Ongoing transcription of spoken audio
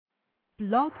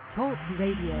Blog Talk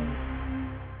Radio.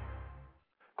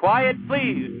 Quiet,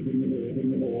 please.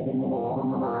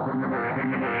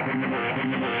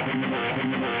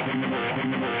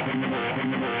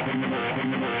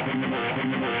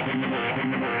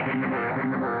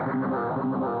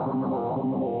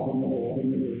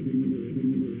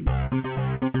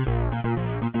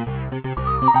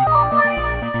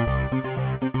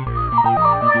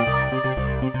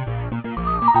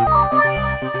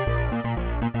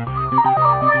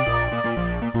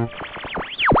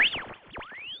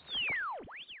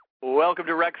 Welcome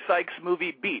to Sikes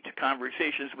Movie Beat,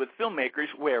 conversations with filmmakers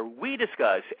where we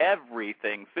discuss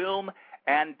everything film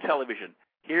and television.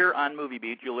 Here on Movie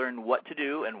Beat, you'll learn what to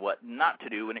do and what not to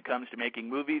do when it comes to making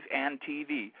movies and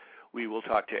TV. We will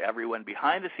talk to everyone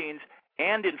behind the scenes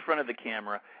and in front of the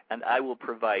camera, and I will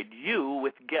provide you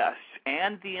with guests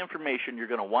and the information you're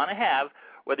going to want to have,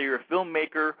 whether you're a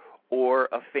filmmaker or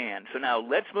a fan. So now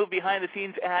let's move behind the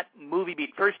scenes at Movie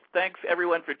Beat. First, thanks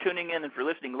everyone for tuning in and for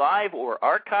listening live or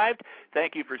archived.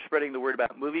 Thank you for spreading the word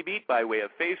about Movie Beat by way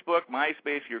of Facebook,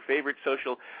 MySpace, your favorite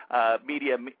social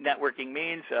media networking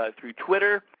means, through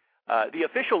Twitter. The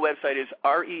official website is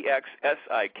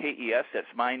REXSIKES. That's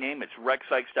my name. It's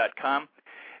rexsikes.com.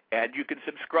 And you can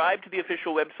subscribe to the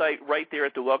official website right there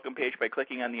at the welcome page by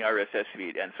clicking on the RSS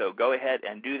feed. And so go ahead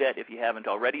and do that if you haven't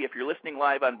already. If you're listening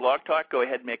live on Blog Talk, go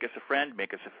ahead and make us a friend,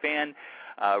 make us a fan,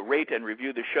 rate and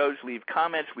review the shows, leave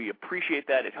comments. We appreciate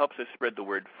that. It helps us spread the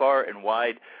word far and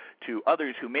wide to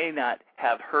others who may not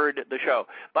have heard the show.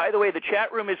 By the way, the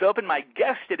chat room is open. My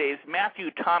guest today is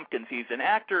Matthew Tompkins. He's an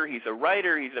actor, he's a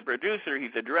writer, he's a producer, he's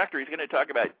a director. He's going to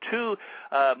talk about two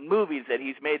movies that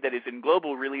he's made that is in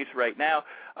global release right now.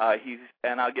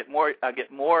 I'll get more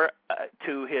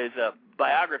to his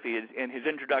biography in his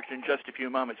introduction in just a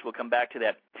few moments. We'll come back to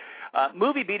that.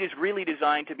 Movie Beat is really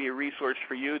designed to be a resource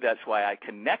for you. That's why I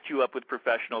connect you up with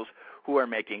professionals who are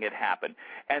making it happen.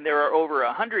 And there are over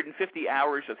 150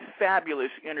 hours of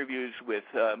fabulous interviews with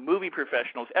movie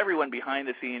professionals, everyone behind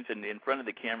the scenes and in front of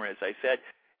the camera, as I said.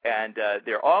 And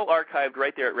they're all archived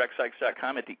right there at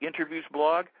rexsikes.com at the interviews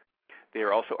blog. They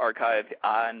are also archived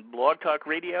on Blog Talk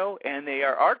Radio, and they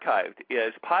are archived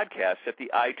as podcasts at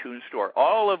the iTunes Store,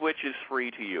 all of which is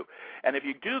free to you. And if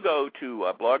you do go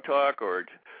to Blog Talk or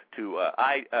to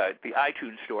the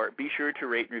iTunes Store, be sure to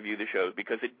rate and review the show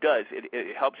because it does.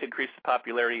 It helps increase the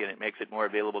popularity, and it makes it more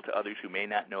available to others who may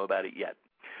not know about it yet.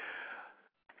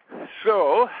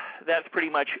 So that's pretty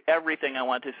much everything I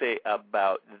want to say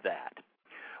about that.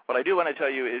 What I do want to tell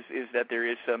you is that there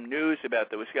is some news about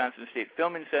the Wisconsin State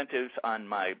Film Incentives on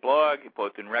my blog,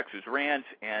 both in Rex's Rants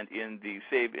and in the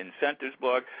Save Incentives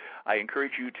blog. I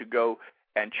encourage you to go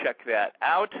and check that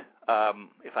out.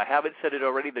 If I haven't said it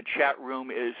already, the chat room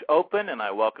is open, and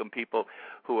I welcome people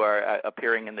who are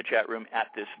appearing in the chat room at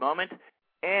this moment.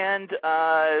 And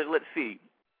let's see.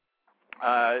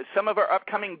 Some of our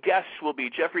upcoming guests will be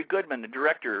Jeffrey Goodman, the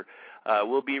director,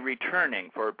 will be returning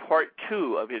for part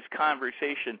 2 of his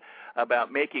conversation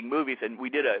about making movies. And we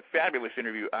did a fabulous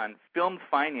interview on film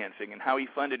financing and how he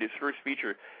funded his first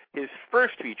feature,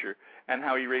 and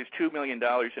how he raised $2 million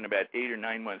in about 8 or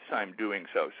 9 months' time doing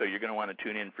so. So you're going to want to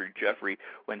tune in for Jeffrey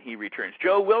when he returns.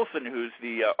 Joe Wilson, who's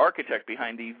the architect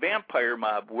behind the Vampire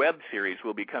Mob web series,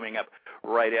 will be coming up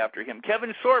right after him.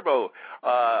 Kevin Sorbo,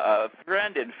 a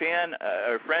friend and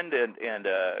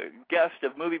guest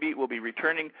of Movie Beat, will be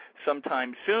returning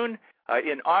sometime soon.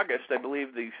 In August, I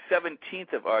believe the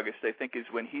 17th of August, I think, is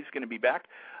when he's going to be back.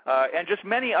 And just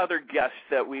many other guests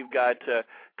that we've got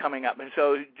coming up. And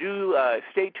so do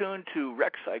stay tuned to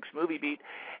Sikes Movie Beat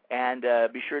and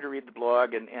be sure to read the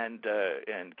blog and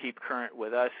keep current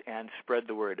with us and spread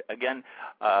the word. Again,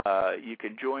 you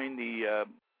can join the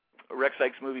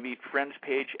Sikes Movie Beat Friends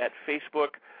page at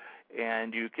Facebook,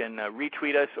 and you can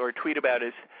retweet us or tweet about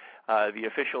us. The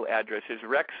official address is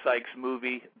Sikes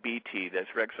Movie BT. That's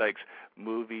Sikes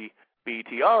Movie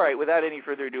BT. All right, without any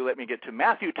further ado, let me get to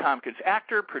Matthew Tompkins,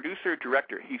 actor, producer,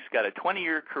 director. He's got a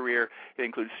 20-year career. It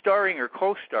includes starring or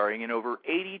co-starring in over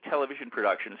 80 television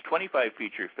productions, 25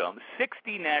 feature films,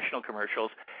 60 national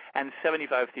commercials, and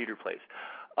 75 theater plays.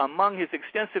 Among his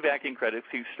extensive acting credits,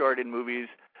 he's starred in movies,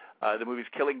 the movies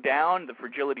Killing Down, The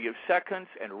Fragility of Seconds,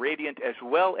 and Radiant, as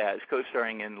well as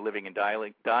co-starring in Living and Dying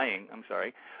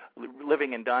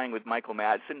with Michael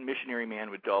Madsen, Missionary Man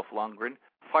with Dolph Lundgren,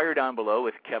 Fire Down Below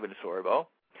with Kevin Sorbo,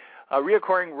 a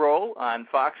reoccurring role on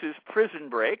Fox's Prison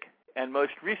Break, and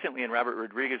most recently in Robert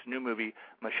Rodriguez's new movie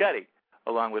Machete,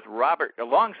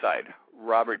 alongside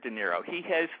Robert De Niro. He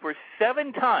has for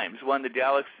 7 times won the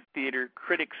Dallas Theater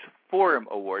Critics Forum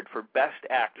Award for Best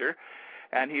Actor,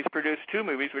 and he's produced 2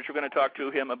 movies, which we're going to talk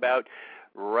to him about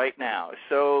right now.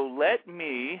 So let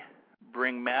me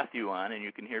bring Matthew on, and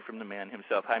you can hear from the man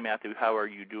himself. Hi, Matthew. How are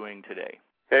you doing today?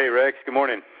 Hey, Rex. Good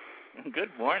morning. Good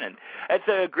morning.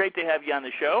 It's great to have you on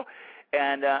the show,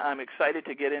 and I'm excited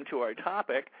to get into our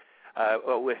topic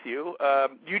with you.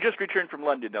 You just returned from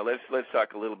London, though. Let's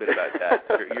talk a little bit about that.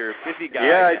 You're a busy guy.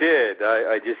 Yeah, I did.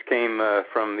 I just came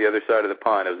from the other side of the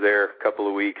pond. I was there a couple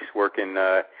of weeks working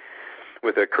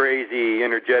with a crazy,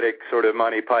 energetic, sort of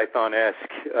Monty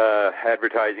Python-esque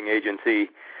advertising agency,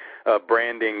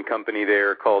 branding company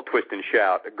there called Twist and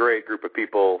Shout. A great group of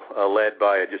people led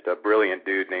by just a brilliant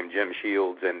dude named Jim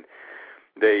Shields, and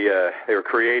they were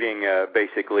creating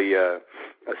basically a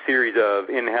series of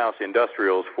in-house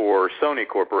industrials for Sony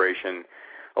Corporation,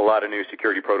 a lot of new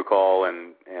security protocol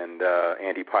and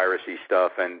anti-piracy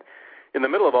stuff. And in the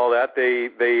middle of all that, they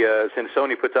since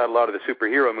Sony puts out a lot of the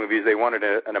superhero movies, they wanted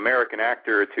an American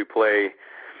actor to play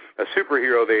a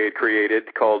superhero they had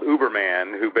created called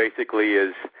Uberman, who basically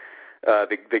is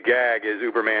the gag is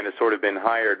Uberman has sort of been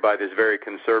hired by this very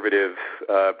conservative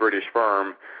British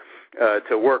firm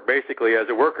to work basically as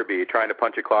a worker bee, trying to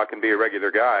punch a clock and be a regular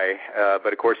guy.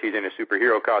 But, of course, he's in a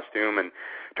superhero costume and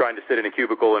trying to sit in a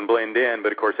cubicle and blend in.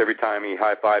 But, of course, every time he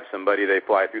high-fives somebody, they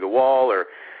fly through the wall, or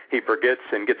he forgets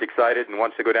and gets excited and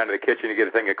wants to go down to the kitchen to get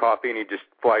a thing of coffee, and he just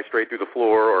flies straight through the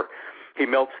floor, or he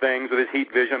melts things with his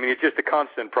heat vision. I mean, it's just a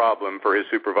constant problem for his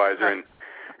supervisor.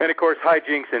 And of course,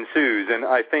 hijinks ensues. And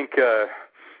I think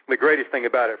the greatest thing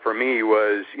about it for me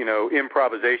was,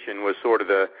 improvisation was sort of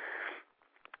the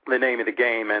name of the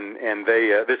game. And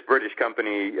they this British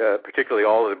company, particularly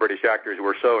all of the British actors,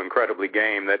 were so incredibly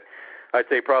game that I'd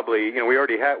say probably, we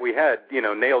had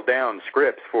nailed down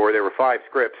scripts there were 5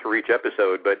 scripts for each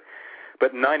episode, but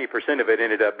 90% of it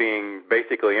ended up being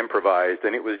basically improvised,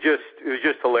 and it was just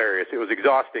hilarious. It was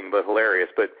exhausting but hilarious.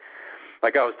 But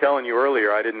like I was telling you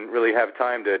earlier, I didn't really have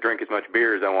time to drink as much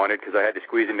beer as I wanted because I had to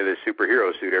squeeze into this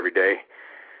superhero suit every day.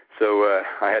 So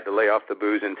I had to lay off the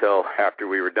booze until after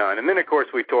we were done. And then, of course,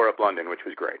 we tore up London, which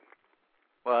was great.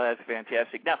 Well, that's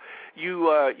fantastic. Now, you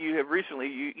have recently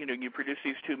you produced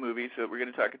these 2 movies that we're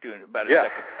going to talk about in a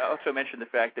second. I also mentioned the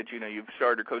fact that you've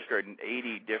starred or co-starred in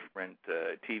 80 different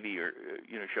TV or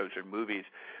shows or movies.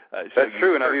 That's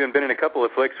true, and I've even been in a couple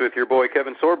of flicks with your boy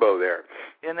Kevin Sorbo there.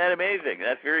 Isn't that amazing?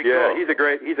 That's very cool. Yeah, he's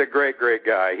a great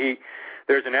guy.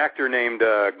 There's an actor named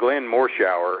Glenn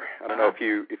Morshower. I don't know if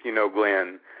you know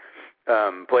Glenn.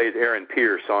 Plays Aaron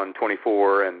Pierce on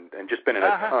 24 and just been in a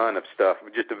ton of stuff.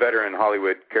 Just a veteran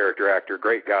Hollywood character actor,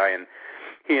 great guy. And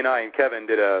he and I and Kevin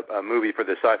did a movie for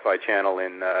the Sci-Fi Channel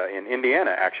in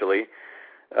Indiana, actually,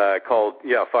 called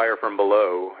Fire from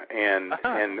Below. And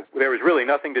there was really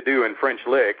nothing to do in French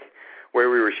Lick, where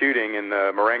we were shooting in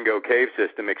the Marengo cave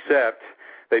system, except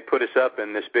they put us up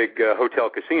in this big hotel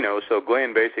casino. So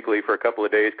Glenn basically for a couple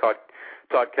of days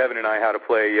taught Kevin and I how to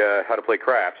play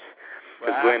craps.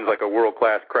 Because Glenn's like a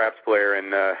world-class craps player,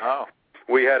 and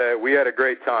we had a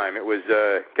great time. It was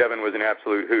Kevin was an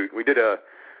absolute hoot. We did a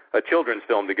children's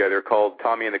film together called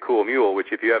Tommy and the Cool Mule, which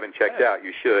if you haven't checked out,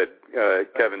 you should.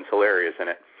 Kevin's hilarious in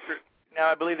it. Now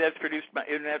I believe that's produced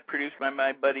by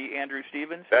my buddy Andrew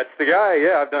Stevens. That's the guy.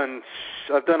 Yeah, I've done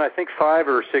I think 5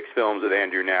 or 6 films with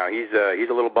Andrew now. He's a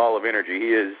little ball of energy.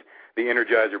 He is the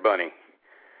Energizer Bunny.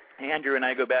 Andrew and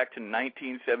I go back to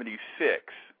 1976.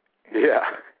 Yeah.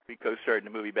 We co-starred in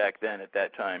a movie back then at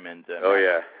that time, and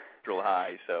Real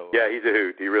High. So yeah, he's a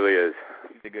hoot. He really is.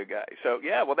 He's a good guy. So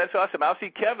yeah, well, that's awesome. I'll see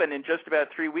Kevin in just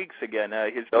about 3 weeks again.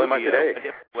 His Tell movie, him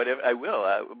today. What if I will?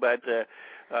 But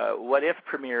What If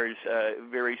premieres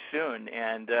very soon,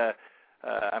 and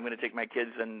I'm going to take my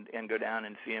kids and go down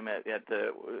and see him at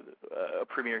the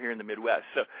premiere here in the Midwest.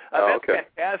 So that's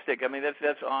fantastic. I mean,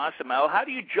 that's awesome. Now, how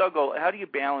do you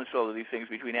balance all of these things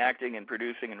between acting and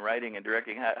producing and writing and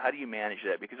directing? How do you manage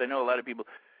that? Because I know a lot of people,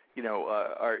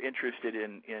 are interested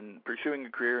in pursuing a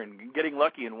career and getting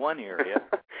lucky in one area.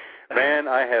 Man,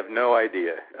 I have no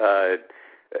idea.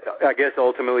 I guess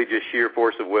ultimately just sheer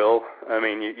force of will. I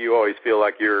mean, you always feel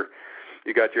like you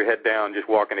got your head down just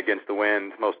walking against the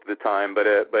wind most of the time. But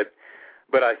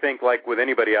I think like with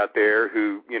anybody out there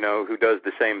who does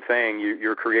the same thing,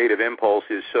 your creative impulse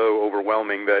is so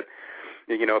overwhelming that,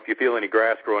 if you feel any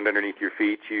grass growing underneath your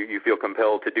feet, you feel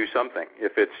compelled to do something.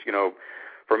 If it's,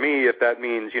 for me, if that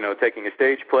means, taking a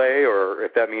stage play, or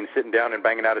if that means sitting down and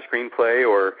banging out a screenplay,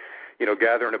 or,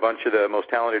 gathering a bunch of the most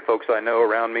talented folks I know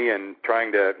around me and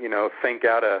trying to, think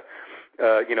out a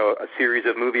series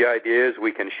of movie ideas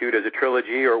we can shoot as a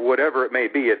trilogy or whatever it may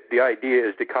be. The idea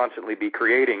is to constantly be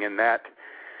creating, and that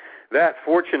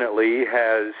fortunately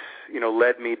has,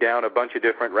 led me down a bunch of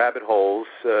different rabbit holes,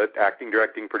 acting,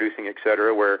 directing, producing,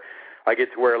 etc., where I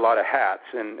get to wear a lot of hats.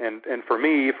 And for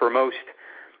me, for most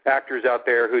actors out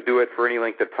there who do it for any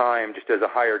length of time just as a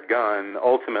hired gun,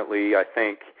 ultimately I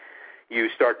think you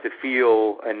start to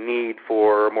feel a need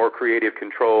for more creative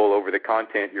control over the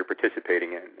content you're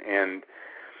participating in. And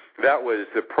that was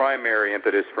the primary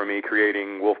impetus for me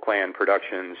creating Wolf Clan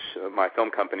Productions, my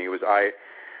film company. Was I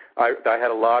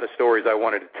had a lot of stories I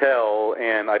wanted to tell,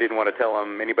 and I didn't want to tell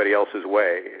them anybody else's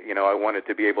way. You know, I wanted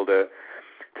to be able to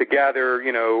gather,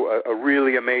 you know, a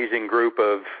really amazing group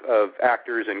of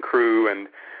actors and crew and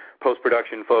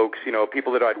post-production folks, you know,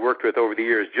 people that I'd worked with over the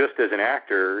years just as an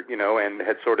actor, you know, and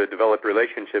had sort of developed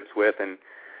relationships with, and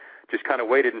just kind of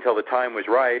waited until the time was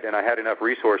right and I had enough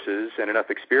resources and enough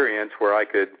experience where I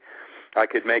could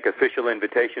make official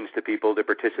invitations to people to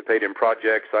participate in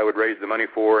projects I would raise the money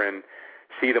for and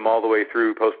see them all the way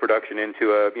through post-production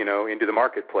into the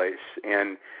marketplace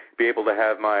and be able to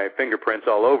have my fingerprints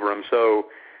all over them. So,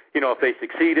 you know, if they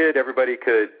succeeded, everybody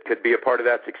could be a part of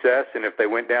that success, and if they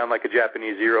went down like a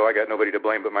Japanese zero, I got nobody to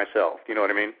blame but myself. You know what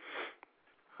I mean?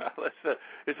 Well,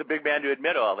 it's a big man to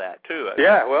admit all that, too.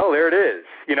 Yeah, well, there it is.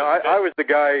 You know, I was the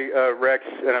guy, Rex,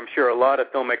 and I'm sure a lot of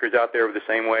filmmakers out there were the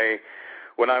same way.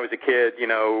 When I was a kid, you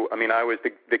know, I mean, I was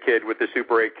the kid with the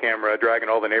Super 8 camera dragging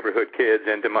all the neighborhood kids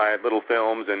into my little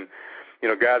films and, you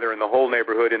know, gathering the whole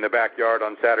neighborhood in the backyard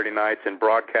on Saturday nights and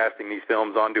broadcasting these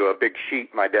films onto a big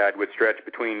sheet my dad would stretch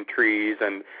between trees.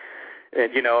 And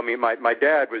you know, I mean, my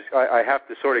dad was, I have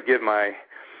to sort of give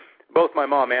both my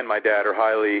mom and my dad are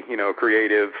highly, you know,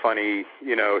 creative, funny,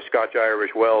 you know, Scotch,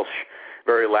 Irish, Welsh,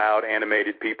 very loud,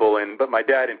 animated people. But my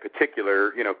dad in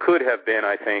particular, you know, could have been,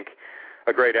 I think,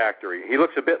 a great actor. He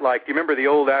looks a bit like, do you remember the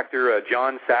old actor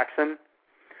John Saxon?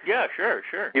 Yeah, sure.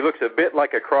 He looks a bit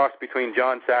like a cross between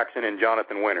John Saxon and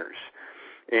Jonathan Winters.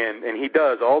 And he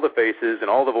does all the faces and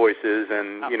all the voices,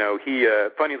 and, you know, he,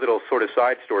 funny little sort of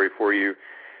side story for you,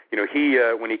 you know,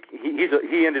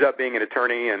 he ended up being an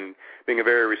attorney and being a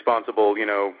very responsible, you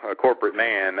know, corporate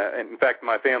man. In fact,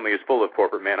 my family is full of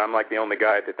corporate men. I'm like the only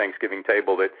guy at the Thanksgiving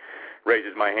table that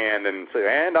raises my hand and says,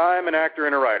 and I'm an actor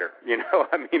and a writer. You know,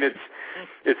 I mean,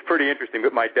 it's pretty interesting.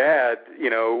 But my dad, you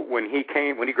know, when he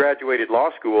graduated law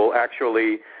school,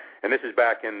 actually, and this is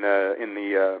back in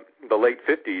the late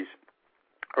 50s,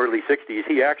 early 60s,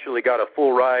 he actually got a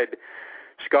full ride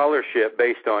scholarship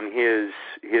based on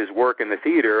his work in the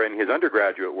theater and his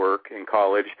undergraduate work in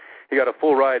college. He got a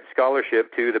full ride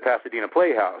scholarship to the Pasadena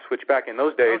Playhouse, which back in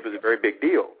those days was a very big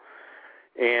deal.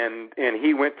 And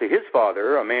he went to his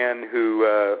father, a man who,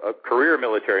 a career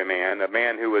military man, a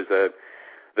man who was the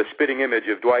spitting image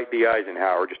of Dwight D.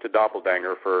 Eisenhower, just a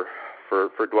doppelganger for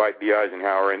Dwight D.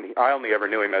 Eisenhower. And I only ever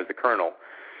knew him as the Colonel.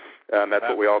 That's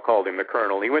what we all called him, the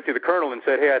Colonel. He went to the Colonel and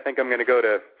said, hey, I think I'm going to go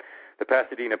to the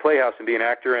Pasadena Playhouse and be an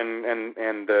actor. And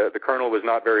the Colonel was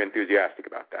not very enthusiastic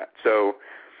about that. So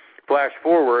flash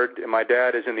forward, my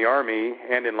dad is in the Army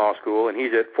and in law school, and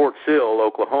he's at Fort Sill,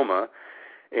 Oklahoma,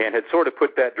 and had sort of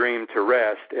put that dream to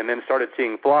rest, and then started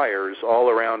seeing flyers all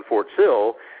around Fort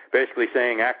Sill, basically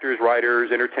saying actors,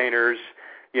 writers, entertainers,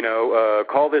 you know,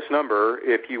 call this number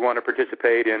if you want to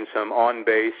participate in some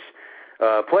on-base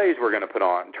plays we're going to put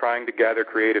on, trying to gather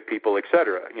creative people,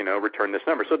 etc. You know, return this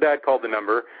number. So Dad called the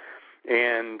number,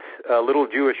 and a little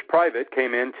Jewish private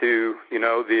came into, you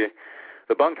know, the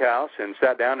bunkhouse and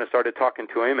sat down and started talking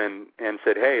to him and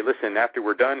said, hey, listen, after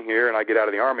we're done here and I get out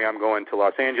of the Army, I'm going to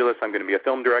Los Angeles. I'm going to be a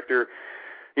film director.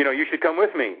 You know, you should come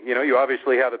with me. You know, you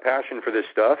obviously have a passion for this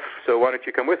stuff, so why don't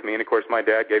you come with me? And, of course, my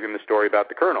dad gave him the story about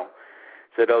the Colonel.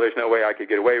 Said, oh, there's no way I could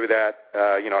get away with that.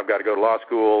 You know, I've got to go to law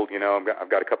school. You know, I've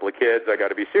got a couple of kids. I got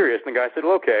to be serious. And the guy said,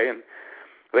 well, okay. And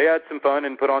they had some fun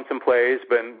and put on some plays,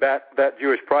 but that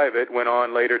Jewish private went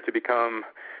on later to become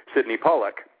Sidney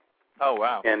Pollack. Oh,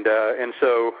 wow. And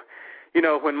so, you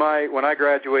know, when I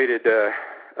graduated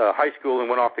high school and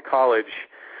went off to college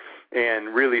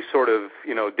and really sort of,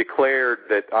 you know, declared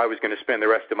that I was going to spend the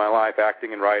rest of my life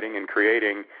acting and writing and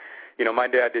creating, you know, my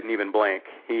dad didn't even blink.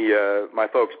 My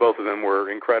folks, both of them,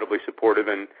 were incredibly supportive,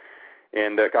 and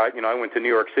I went to New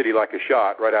York City like a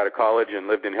shot right out of college and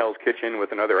lived in Hell's Kitchen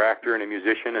with another actor and a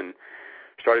musician, and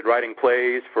started writing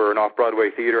plays for an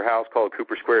off-Broadway theater house called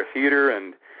Cooper Square Theater,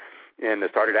 and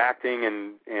started acting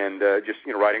and just,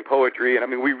 you know, writing poetry. And I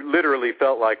mean, we literally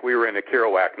felt like we were in a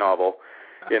Kerouac novel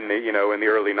in the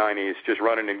early 90s, just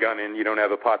running and gunning. You don't have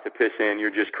a pot to piss in.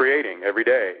 You're just creating every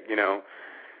day, you know.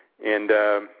 And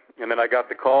then I got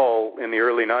the call in the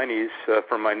early 90s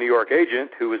from my New York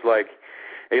agent, who was like,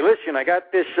 hey, listen, I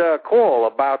got this call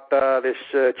about this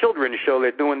children's show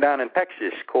they're doing down in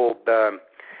Texas called,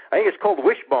 I think it's called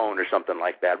Wishbone or something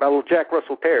like that, about a little Jack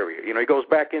Russell Terrier. You know, he goes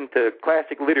back into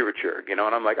classic literature, you know,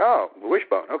 and I'm like, oh,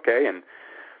 Wishbone, okay. And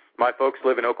my folks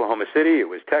live in Oklahoma City. It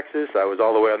was Texas. I was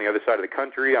all the way on the other side of the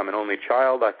country. I'm an only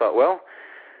child. I thought, well,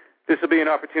 this will be an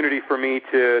opportunity for me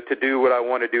to do what I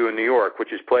want to do in New York,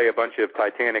 which is play a bunch of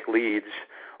Titanic leads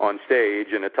on stage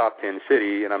in a top 10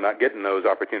 city, and I'm not getting those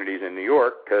opportunities in New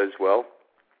York because, well,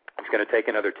 it's going to take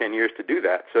another 10 years to do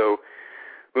that. So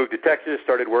moved to Texas,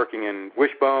 started working in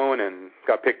Wishbone, and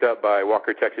got picked up by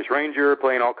Walker Texas Ranger,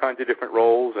 playing all kinds of different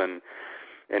roles, and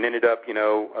ended up,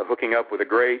 hooking up with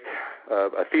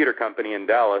a theater company in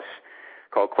Dallas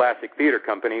called Classic Theater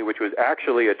Company, which was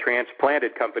actually a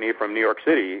transplanted company from New York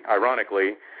City,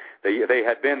 ironically. They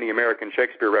had been the American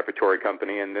Shakespeare Repertory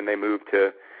Company, and then they moved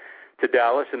to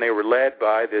Dallas, and they were led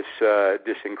by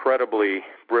this incredibly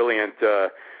brilliant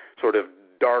sort of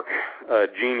dark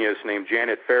genius named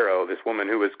Janet Farrow, this woman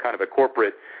who was kind of a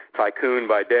corporate tycoon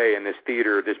by day and this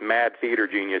mad theater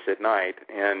genius at night.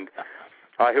 And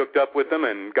I hooked up with them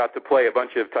and got to play a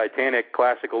bunch of Titanic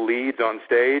classical leads on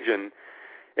stage, and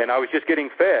I was just getting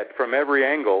fed from every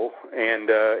angle, and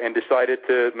decided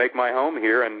to make my home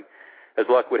here. And as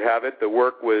luck would have it, the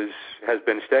work has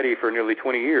been steady for nearly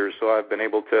 20 years, so I've been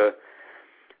able to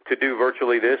do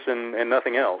virtually this and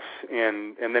nothing else.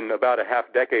 And then about a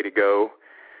decade ago,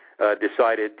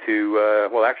 decided to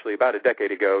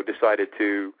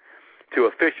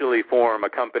officially form a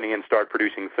company and start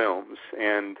producing films.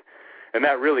 And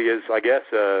that really is, I guess,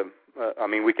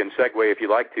 we can segue, if you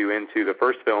like to, into the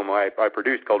first film I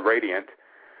produced called Radiant.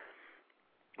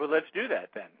 Well, let's do that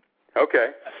then. Okay.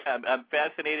 I'm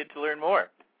fascinated to learn more.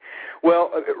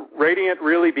 Well, Radiant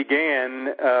really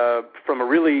began from a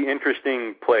really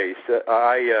interesting place.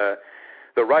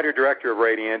 The writer-director of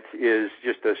Radiant is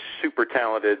just a super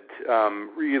talented,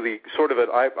 really sort of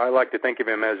I like to think of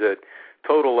him as a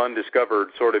total undiscovered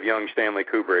sort of young Stanley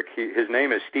Kubrick. His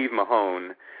name is Steve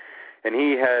Mahone. And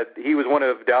he was one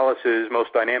of Dallas's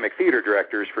most dynamic theater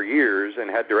directors for years,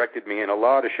 and had directed me in a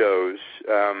lot of shows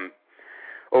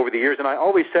over the years. And I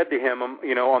always said to him,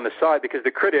 on the side, because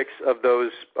the critics of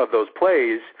those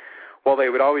plays, while they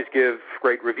would always give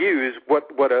great reviews,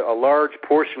 what a large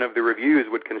portion of the reviews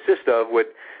would consist of would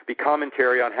be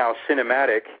commentary on how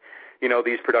cinematic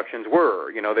these productions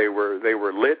were. They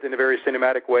were lit in a very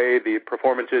cinematic way. The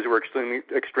performances were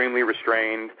extremely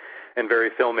restrained and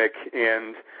very filmic,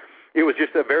 and it was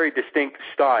just a very distinct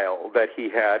style that he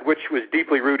had, which was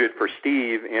deeply rooted for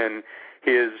Steve in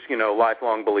his,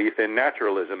 lifelong belief in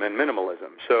naturalism and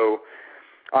minimalism. So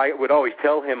I would always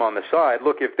tell him on the side,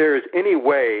 look, if there is any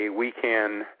way we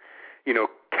can,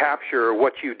 capture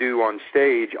what you do on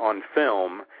stage on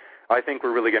film, I think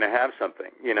we're really going to have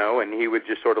something, and he would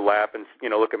just sort of laugh and,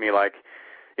 look at me like,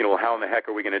 well, how in the heck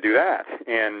are we going to do that?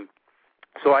 And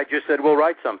so I just said, well,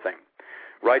 write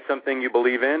something you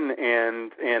believe in,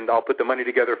 and I'll put the money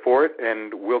together for it,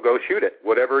 and we'll go shoot it,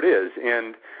 whatever it is.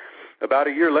 And about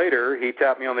a year later, he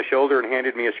tapped me on the shoulder and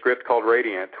handed me a script called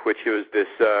Radiant, which was this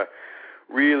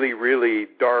really, really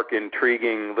dark,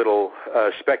 intriguing little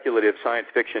speculative science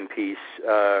fiction piece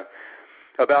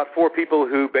about 4 people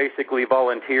who basically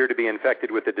volunteer to be infected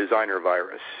with the designer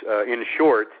virus. In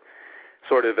short,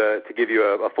 sort of to give you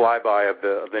a flyby of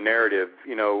the narrative,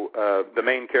 the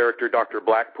main character, Dr.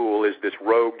 Blackpool, is this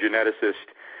rogue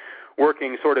geneticist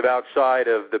working sort of outside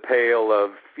of the pale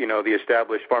of, the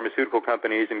established pharmaceutical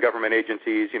companies and government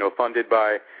agencies, funded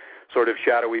by sort of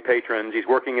shadowy patrons. He's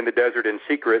working in the desert in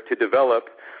secret to develop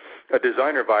a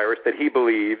designer virus that he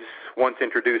believes, once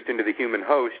introduced into the human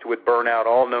host, would burn out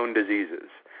all known diseases.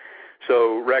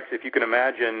 So, Rex, if you can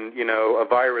imagine, a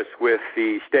virus with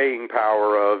the staying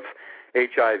power of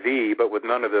HIV, but with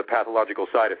none of the pathological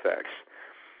side effects.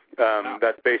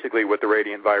 That's basically what the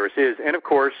Radiant virus is. And, of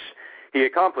course, he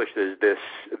accomplishes this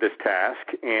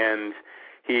task, and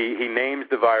he names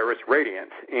the virus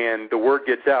Radiant, and the word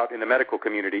gets out in the medical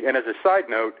community. And as a side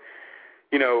note,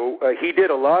 he did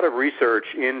a lot of research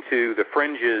into the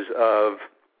fringes of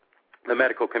the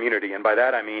medical community, and by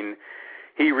that I mean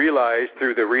he realized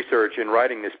through the research in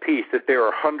writing this piece that there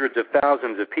are hundreds of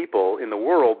thousands of people in the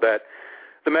world that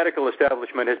the medical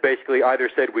establishment has basically either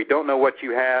said, we don't know what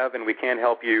you have and we can't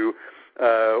help you,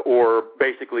 or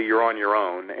basically you're on your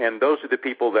own. And those are the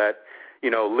people that,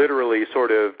 literally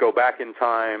sort of go back in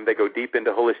time. They go deep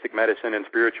into holistic medicine and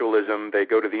spiritualism. They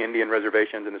go to the Indian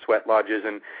reservations and the sweat lodges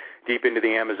and deep into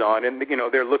the Amazon. And,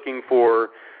 they're looking for,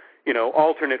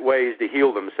 alternate ways to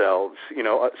heal themselves,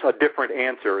 a different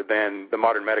answer than the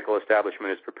modern medical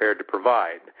establishment is prepared to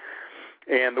provide.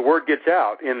 And the word gets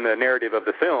out in the narrative of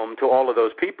the film to all of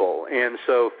those people. And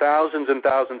so thousands and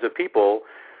thousands of people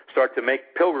start to make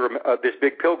this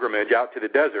big pilgrimage out to the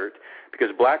desert because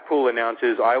Blackpool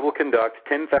announces, I will conduct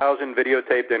 10,000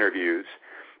 videotaped interviews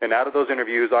And out of those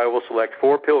interviews, I will select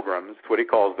 4 pilgrims, that's what he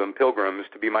calls them, pilgrims,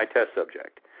 to be my test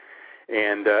subject.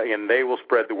 And they will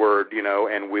spread the word,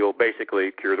 and we'll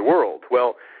basically cure the world.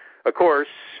 Well, of course,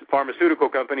 pharmaceutical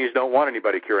companies don't want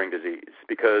anybody curing disease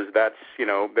because that's,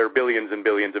 there are billions and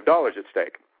billions of dollars at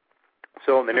stake.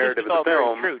 So in the narrative of the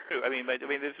film, very true too. I mean,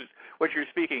 this is what you're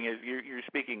speaking is you're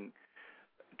speaking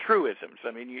truisms.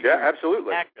 I mean, yeah,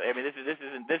 absolutely. I mean, this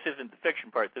isn't the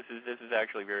fiction part. This is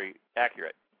actually very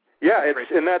accurate. Yeah,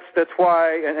 that's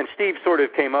why, and Steve sort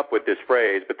of came up with this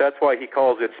phrase, but that's why he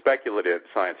calls it speculative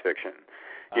science fiction.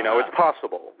 It's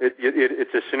possible.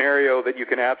 It's a scenario that you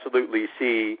can absolutely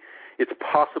see. It's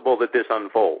possible that this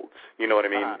unfolds. You know what I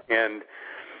mean?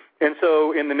 And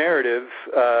so in the narrative,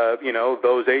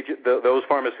 those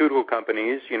pharmaceutical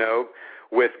companies,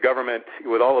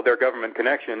 with all of their government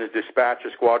connections, dispatch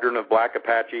a squadron of black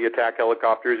Apache attack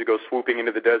helicopters that go swooping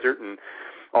into the desert, and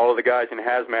all of the guys in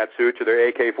hazmat suits with their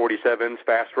AK-47s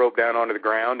fast rope down onto the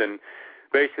ground and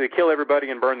basically kill everybody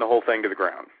and burn the whole thing to the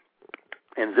ground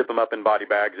and zip them up in body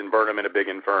bags and burn them in a big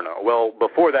inferno. Well,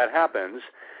 before that happens,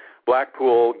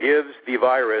 Blackpool gives the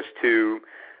virus to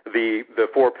the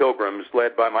 4 pilgrims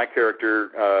led by my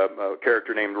character, a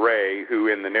character named Ray, who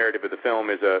in the narrative of the film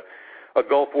is a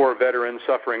Gulf War veteran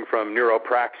suffering from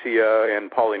neuropraxia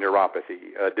and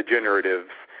polyneuropathy, degenerative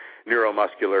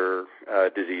neuromuscular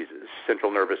diseases,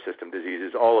 central nervous system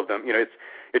diseases, all of them.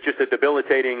 It's just a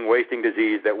debilitating, wasting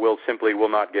disease that will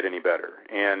not get any better.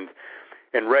 And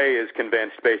Ray is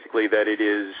convinced basically that it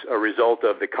is a result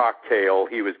of the cocktail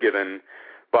he was given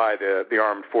by the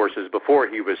armed forces before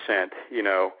he was sent,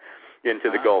 into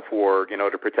the Gulf War,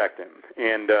 to protect him.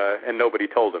 And nobody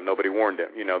told him, nobody warned him.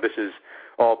 This is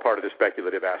all part of the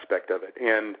speculative aspect of it.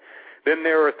 And then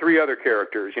there are 3 other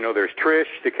characters. There's Trish,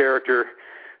 the character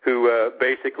who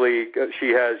basically she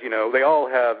has, they all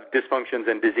have dysfunctions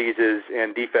and diseases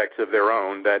and defects of their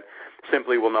own that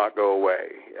simply will not go away.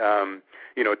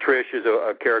 Trish is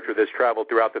a character that's traveled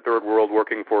throughout the third world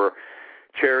working for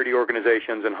charity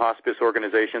organizations and hospice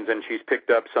organizations, and she's picked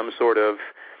up some sort of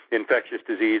infectious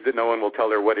disease that no one will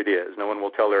tell her what it is. No one will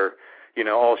tell her,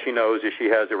 all she knows is she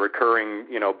has a recurring,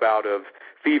 bout of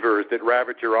fevers that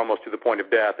ravage her almost to the point of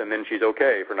death, and then she's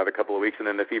okay for another couple of weeks, and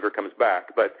then the fever comes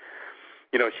back. But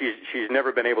she's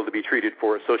never been able to be treated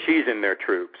for it, so she's in their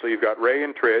troupe. So you've got Ray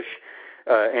and Trish,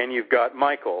 and you've got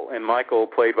Michael. And Michael,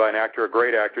 played by a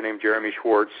great actor named Jeremy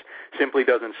Schwartz, simply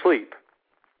doesn't sleep.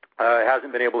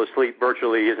 Hasn't been able to sleep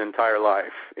virtually his entire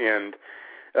life. And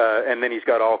then he's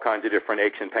got all kinds of different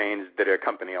aches and pains that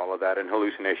accompany all of that, and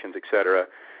hallucinations, etc.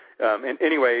 And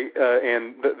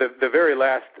the very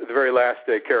last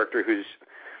character is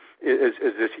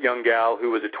this young gal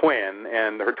who was a twin,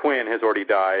 and her twin has already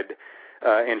died.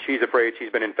 And she's afraid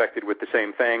she's been infected with the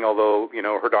same thing, although,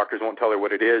 her doctors won't tell her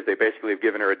what it is. They basically have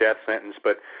given her a death sentence,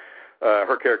 but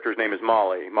her character's name is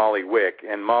Molly Wick.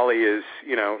 And Molly is,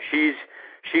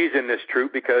 she's in this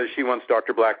troupe because she wants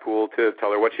Dr. Blackpool to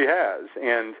tell her what she has.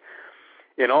 And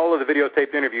in all of the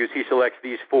videotaped interviews, he selects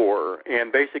these 4.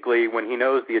 And basically, when he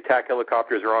knows the attack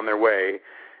helicopters are on their way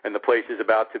and the place is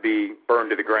about to be burned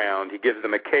to the ground, he gives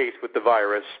them a case with the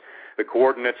virus, the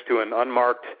coordinates to an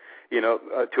unmarked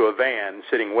to a van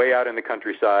sitting way out in the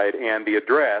countryside, and the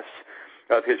address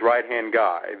of his right-hand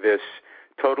guy, this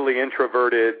totally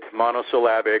introverted,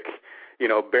 monosyllabic,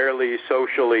 barely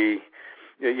socially,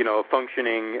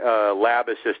 functioning lab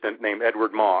assistant named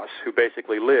Edward Moss, who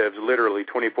basically lives literally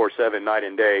 24/7, night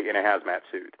and day, in a hazmat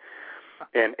suit.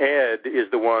 And Ed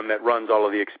is the one that runs all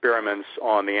of the experiments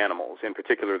on the animals, in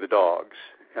particular the dogs.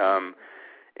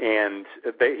 And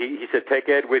he said, take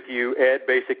Ed with you. Ed,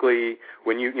 basically,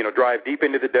 when you drive deep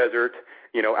into the desert,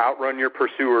 outrun your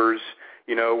pursuers.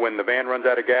 When the van runs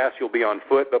out of gas, you'll be on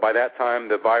foot. But by that time,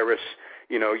 the virus,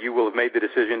 you will have made the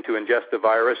decision to ingest the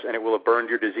virus, and it will have burned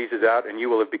your diseases out, and you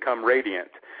will have become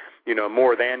radiant,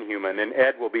 more than human. And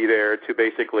Ed will be there to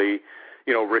basically,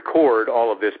 record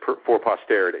all of this for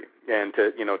posterity, and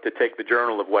to take the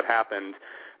journal of what happened,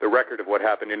 the record of what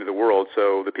happened into the world,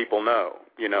 so the people know,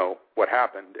 what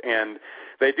happened. And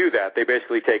they do that. They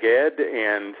basically take Ed,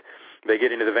 and they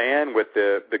get into the van with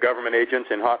the government agents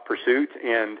in hot pursuit,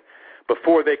 and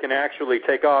before they can actually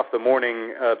take off the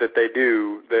morning that they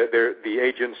do, the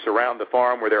agents surround the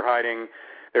farm where they're hiding.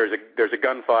 There's a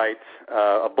gunfight.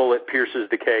 A bullet pierces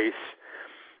the case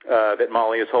that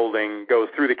Molly is holding, goes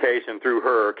through the case and through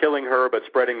her, killing her, but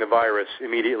spreading the virus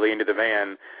immediately into the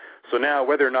van. So now,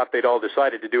 whether or not they'd all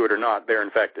decided to do it or not, they're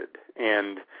infected.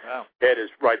 And wow. Ed is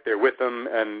right there with them,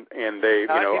 and they,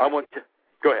 I want to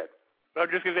go ahead. I'm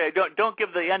just going to say, don't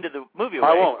give the end of the movie away.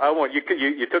 I won't.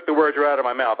 You took the words right out of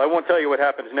my mouth. I won't tell you what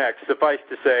happens next. Suffice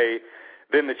to say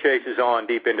then the chase is on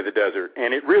deep into the desert.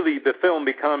 And the film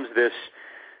becomes this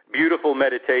beautiful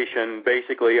meditation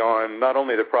basically on not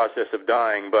only the process of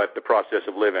dying, but the process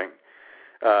of living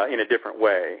in a different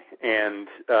way. And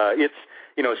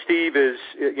Steve is,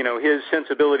 his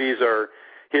sensibilities are,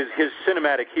 his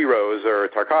cinematic heroes are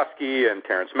Tarkovsky and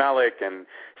Terrence Malick and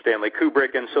Stanley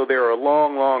Kubrick, and so there are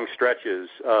long, long stretches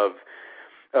of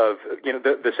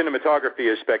the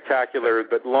cinematography is spectacular,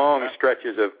 but long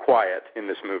stretches of quiet in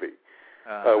this movie.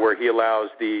 Where he allows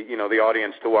the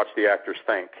audience to watch the actors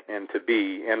think and to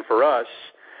be. And for us,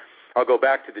 I'll go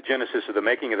back to the genesis of the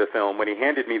making of the film. When he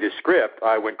handed me this script,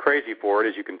 I went crazy for it,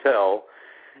 as you can tell,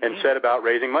 and set about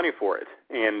raising money for it.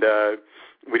 And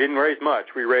we didn't raise much.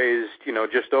 We raised,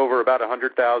 just over about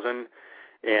 $100,000,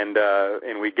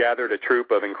 and we gathered a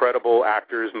troupe of incredible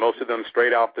actors, most of them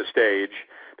straight off the stage,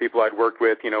 people I'd worked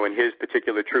with, in his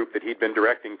particular troupe that he'd been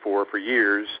directing for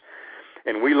years.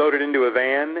 And we loaded into a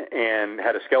van and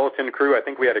had a skeleton crew. I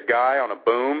think we had a guy on a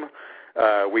boom.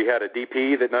 We had a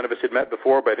DP that none of us had met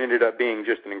before, but ended up being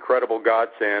just an incredible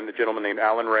godsend, a gentleman named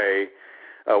Alan Ray.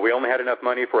 We only had enough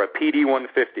money for a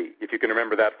PD-150, if you can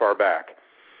remember that far back.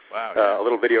 Wow. Yeah. A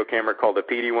little video camera called the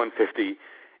PD-150.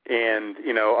 And,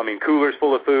 coolers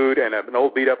full of food and an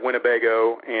old beat-up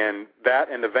Winnebago, and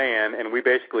that and the van, and we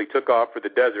basically took off for the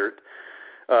desert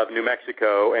of New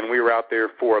Mexico, and we were out there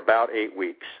for about 8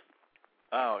 weeks.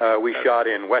 We shot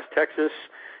in West Texas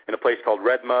in a place called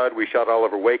Red Mud. We shot all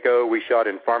over Waco. We shot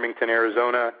in Farmington,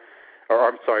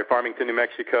 Farmington, New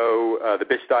Mexico, the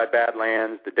Bisti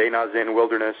Badlands, the Denazin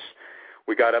Wilderness.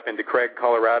 We got up into Craig,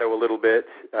 Colorado a little bit.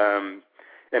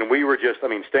 And we were just,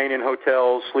 staying in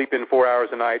hotels, sleeping 4 hours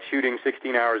a night, shooting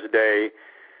 16 hours a day.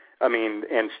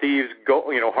 And Steve's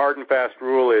hard and fast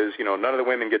rule is, none of the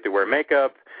women get to wear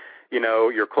makeup.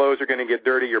 Your clothes are going to get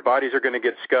dirty, your bodies are going to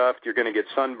get scuffed, you're going to get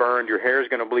sunburned, your hair is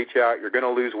going to bleach out, you're going to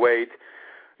lose weight.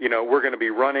 We're going to be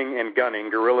running and gunning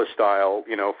guerrilla style,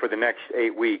 for the next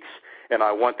 8 weeks, and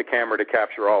I want the camera to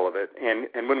capture all of it.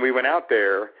 And when we went out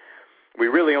there, we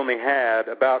really only had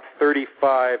about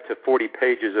 35 to 40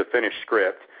 pages of finished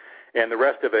script, and the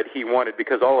rest of it he wanted,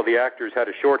 because all of the actors had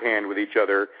a shorthand with each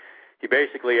other, he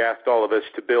basically asked all of us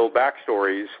to build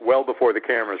backstories well before the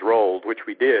cameras rolled, which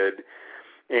we did.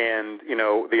 And,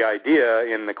 the idea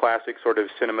in the classic sort of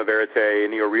cinema verite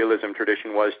neorealism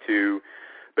tradition was to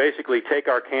basically take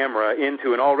our camera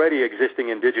into an already existing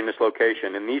indigenous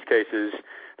location, in these cases,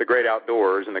 the great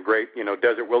outdoors and the great,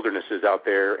 desert wildernesses out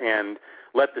there, and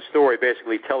let the story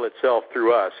basically tell itself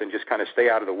through us and just kind of stay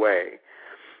out of the way.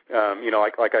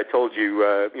 Like I told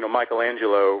you,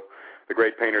 Michelangelo, the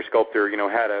great painter sculptor,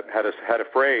 had a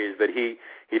phrase that he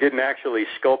didn't actually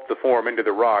sculpt the form into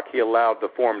the rock. He allowed the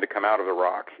form to come out of the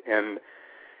rock, and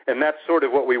that's sort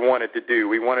of what we wanted to do.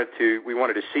 We wanted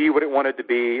to see what it wanted to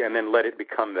be, and then let it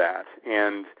become that.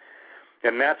 And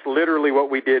that's literally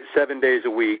what we did 7 days a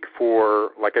week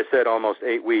for, like I said, almost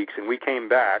 8 weeks. And we came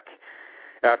back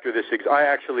after this. I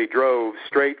actually drove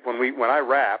straight when I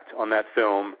wrapped on that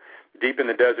film. Deep in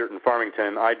the desert in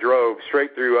Farmington, I drove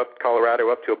straight through up Colorado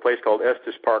up to a place called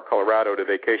Estes Park, Colorado, to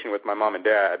vacation with my mom and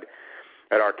dad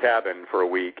at our cabin for a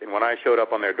week. And when I showed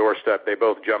up on their doorstep, they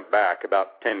both jumped back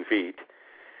about 10 feet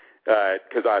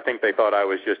because I think they thought I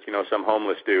was just, some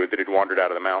homeless dude that had wandered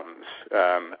out of the mountains.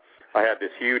 I had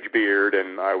this huge beard,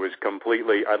 and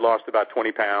I'd lost about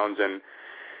 20 pounds, and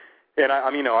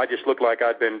I just looked like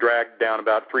I'd been dragged down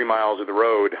about 3 miles of the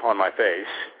road on my face.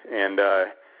 And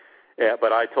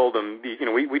but I told them,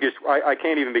 I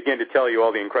can't even begin to tell you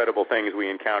all the incredible things we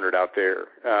encountered out there.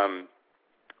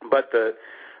 But the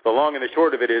long and the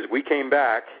short of it is we came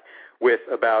back with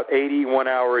about 80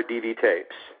 one-hour DV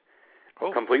tapes,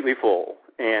 completely full,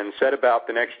 and set about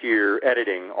the next year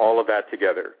editing all of that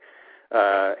together.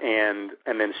 And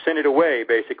then sent it away,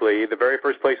 basically, the very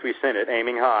first place we sent it,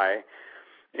 aiming high.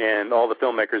 And all the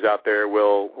filmmakers out there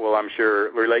will I'm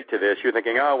sure, relate to this. You're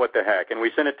thinking, oh, what the heck? And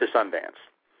we sent it to Sundance.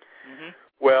 Mm-hmm.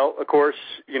 Well, of course,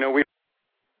 we had a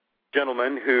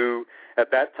gentleman who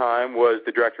at that time was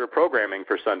the director of programming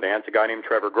for Sundance, a guy named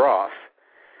Trevor Groff.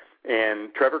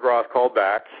 And Trevor Groff called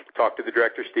back, talked to the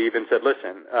director, Steve, and said,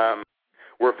 listen,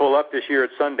 we're full up this year at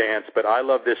Sundance, but I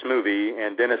love this movie,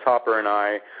 and Dennis Hopper and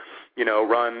I,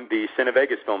 run the Cine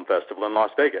Vegas Film Festival in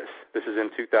Las Vegas. This is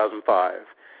in 2005.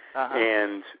 Uh-huh.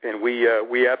 And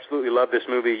we absolutely love this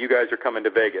movie. You guys are coming to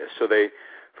Vegas. So they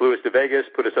flew us to Vegas,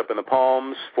 put us up in the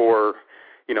Palms for,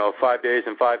 5 days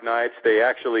and 5 nights. They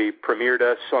actually premiered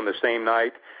us on the same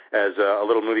night as a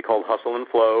little movie called Hustle and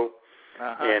Flow.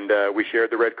 Uh-huh. And we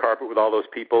shared the red carpet with all those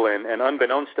people. And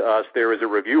unbeknownst to us, there was a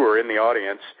reviewer in the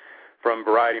audience from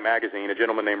Variety magazine, a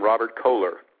gentleman named Robert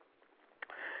Kohler.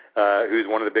 who's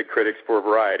one of the big critics for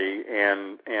Variety.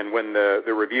 And when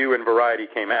the review in Variety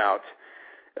came out,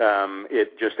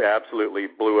 it just absolutely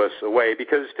blew us away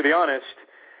because, to be honest,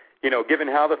 given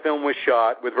how the film was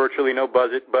shot with virtually no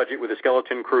budget, with a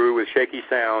skeleton crew, with shaky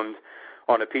sound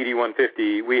on a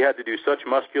PD-150, we had to do such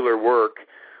muscular work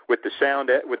with the sound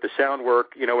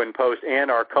work, in post,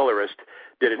 and our colorist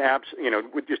did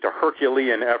with just a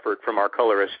Herculean effort from our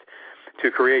colorist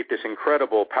to create this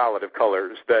incredible palette of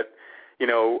colors that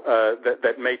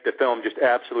make the film just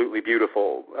absolutely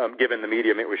beautiful, given the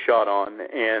medium it was shot on,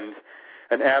 and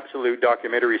an absolute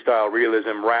documentary-style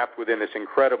realism wrapped within this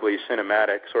incredibly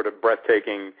cinematic, sort of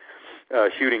breathtaking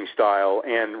shooting style.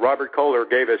 And Robert Kohler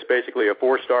gave us basically a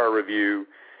 4-star review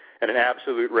and an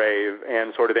absolute rave,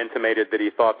 and sort of intimated that he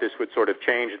thought this would sort of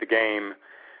change the game,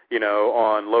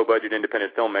 on low-budget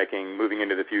independent filmmaking moving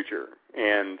into the future.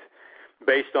 And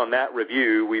based on that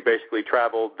review, we basically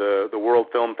traveled the World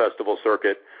Film Festival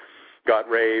circuit, got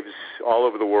raves all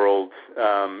over the world,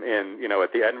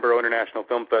 at the Edinburgh International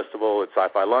Film Festival, at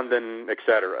Sci-Fi London,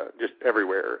 etc., just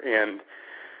everywhere. And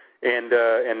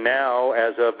now,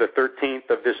 as of the 13th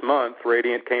of this month,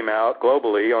 Radiant came out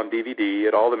globally on DVD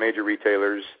at all the major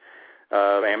retailers,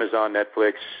 Amazon,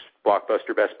 Netflix,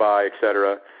 Blockbuster, Best Buy,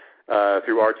 etc.,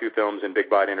 through R2 Films and Big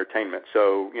Bite Entertainment.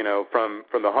 So, from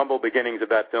the humble beginnings of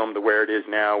that film to where it is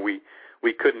now, we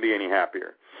couldn't be any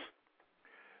happier.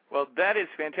 Well, that is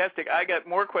fantastic. I got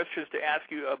more questions to ask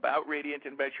you about Radiant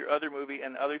and about your other movie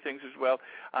and other things as well.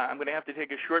 I'm going to have to take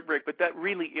a short break, but that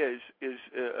really is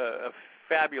a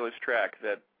fabulous track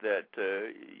that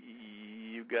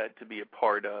you got to be a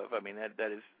part of. I mean,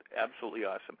 that is absolutely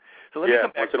awesome. So let me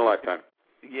come back. Once in a lifetime.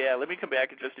 Yeah, let me come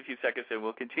back in just a few seconds and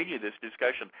we'll continue this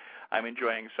discussion I'm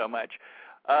enjoying so much.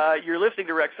 You're listening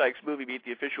to Rex Sikes Movie Beat.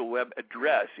 The official web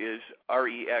address is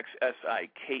rexsikes.com.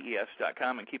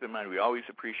 And keep in mind, we always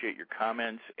appreciate your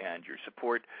comments and your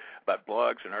support about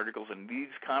blogs and articles and these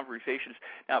conversations.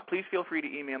 Now, please feel free to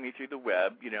email me through the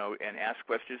web, and ask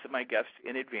questions of my guests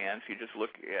in advance. You just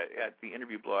look at the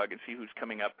interview blog and see who's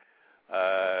coming up,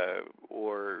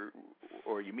 or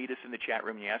you meet us in the chat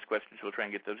room and you ask questions. We'll try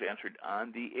and get those answered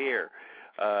on the air.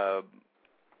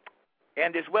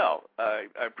 And as well, I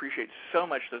appreciate so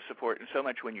much the support and so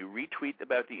much when you retweet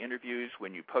about the interviews,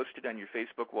 when you post it on your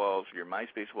Facebook walls, your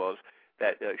MySpace walls,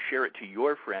 that share it to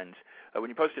your friends. When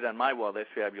you post it on my wall, that's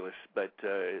fabulous, but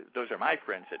those are my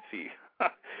friends that see.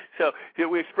 So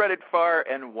we've spread it far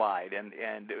and wide, and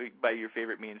by your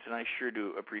favorite means, and I sure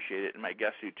do appreciate it, and my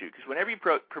guests do too, because whenever you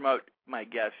promote my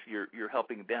guests, you're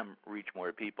helping them reach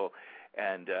more people,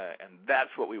 and that's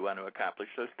what we want to accomplish.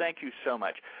 So thank you so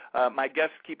much. My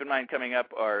guests, keep in mind, coming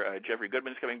up are Jeffrey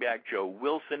Goodman's coming back, Joe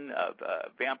Wilson of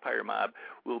Vampire Mob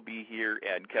will be here,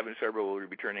 and Kevin Sorbo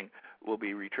will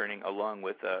be returning along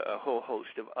with a whole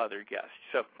host of other guests.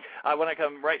 So I want to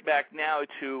come right back now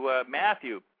to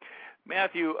Matthew.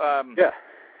 Matthew,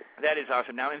 that is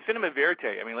awesome. Now, in cinema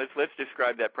verite, I mean, let's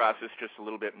describe that process just a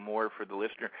little bit more for the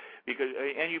listener, because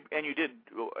and you did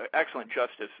excellent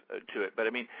justice to it. But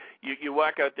I mean, you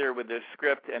walk out there with this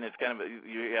script, and it's kind of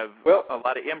you have a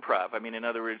lot of improv. I mean, in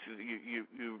other words,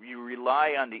 you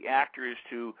rely on the actors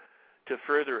to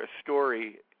further a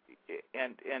story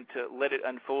and to let it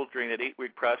unfold during that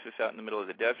 8-week process out in the middle of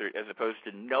the desert, as opposed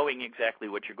to knowing exactly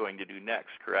what you're going to do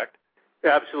next. Correct?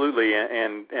 Absolutely,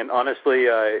 and honestly,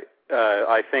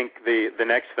 I think the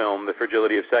next film, The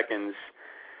Fragility of Seconds,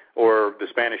 or the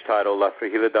Spanish title, La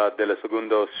Fragilidad de los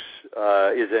Segundos,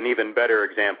 is an even better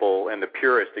example and the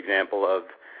purest example of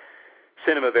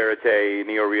cinema verite,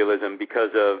 neorealism,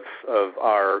 because of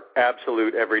our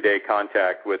absolute everyday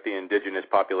contact with the indigenous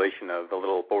population of the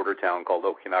little border town called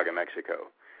Ojinaga,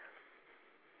 Mexico.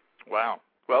 Wow.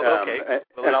 Well, okay.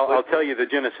 And I'll tell you the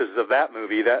genesis of that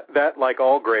movie. That like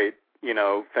all great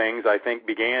things, I think,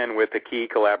 began with a key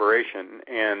collaboration,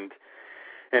 and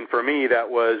for me that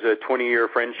was a 20-year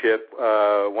friendship.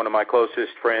 One of my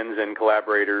closest friends and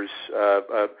collaborators,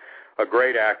 a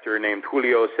great actor named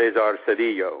Julio Cesar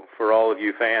Cedillo. For all of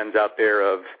you fans out there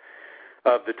of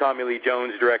the Tommy Lee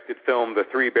Jones directed film The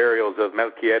Three Burials of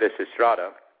Melquiades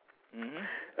Estrada. Mm-hmm.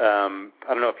 I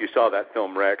don't know if you saw that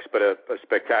film, Rex, but a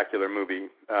spectacular movie.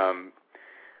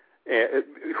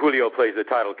 Julio plays the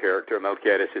title character,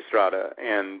 Melquiades Estrada,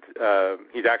 and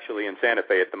he's actually in Santa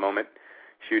Fe at the moment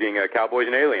shooting Cowboys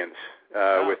and Aliens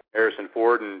with Harrison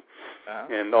Ford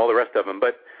and all the rest of them.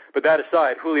 But that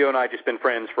aside, Julio and I just been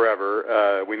friends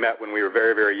forever. We met when we were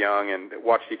very, very young and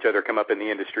watched each other come up in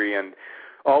the industry, and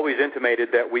always intimated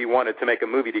that we wanted to make a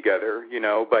movie together,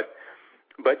 But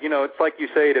it's like you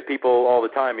say to people all the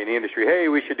time in the industry, hey,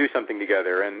 we should do something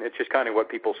together, and it's just kind of what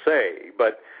people say.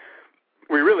 But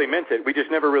we really meant it. We just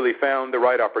never really found the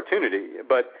right opportunity.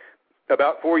 But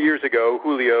about 4 years ago,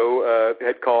 Julio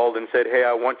had called and said, hey,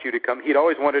 I want you to come. He'd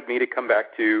always wanted me to come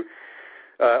back to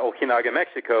Ojinaga,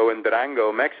 Mexico, and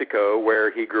Durango, Mexico,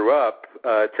 where he grew up,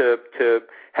 to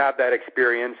have that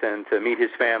experience and to meet his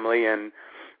family and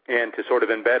to sort of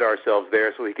embed ourselves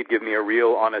there so he could give me a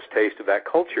real honest taste of that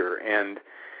culture. And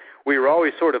we were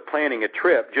always sort of planning a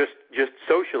trip just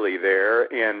socially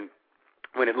there, and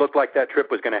when it looked like that trip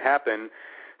was going to happen,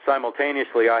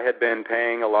 simultaneously I had been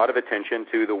paying a lot of attention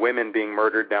to the women being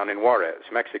murdered down in Juarez,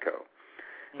 Mexico.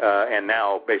 And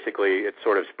now basically it's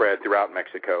sort of spread throughout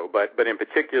Mexico. But in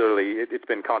particularly it's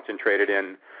been concentrated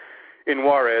in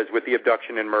Juarez with the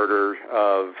abduction and murder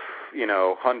of,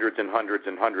 hundreds and hundreds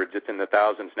and hundreds. It's in the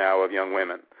thousands now of young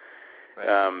women.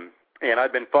 Right. And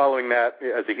I've been following that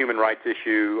as a human rights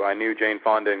issue. I knew Jane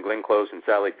Fonda and Glenn Close and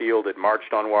Sally Field had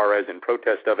marched on Juarez in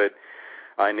protest of it.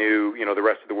 I knew, the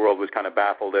rest of the world was kind of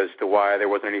baffled as to why there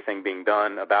wasn't anything being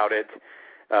done about it.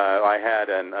 I had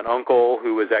an uncle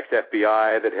who was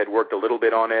ex-FBI that had worked a little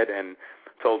bit on it and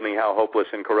told me how hopeless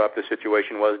and corrupt the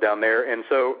situation was down there. And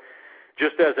so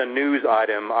just as a news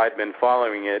item, I'd been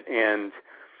following it, and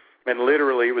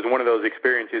literally it was one of those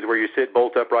experiences where you sit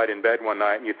bolt upright in bed one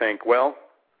night and you think, well,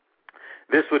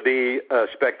 this would be a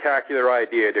spectacular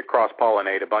idea to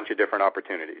cross-pollinate a bunch of different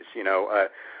opportunities.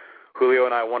 Julio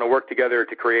and I want to work together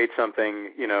to create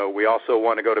something. We also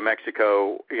want to go to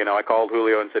Mexico. I called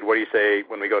Julio and said, what do you say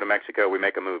when we go to Mexico, we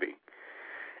make a movie?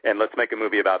 And let's make a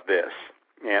movie about this.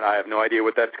 And I have no idea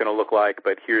what that's going to look like,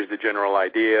 but here's the general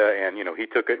idea. And, he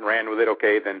took it and ran with it.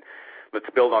 Okay, then let's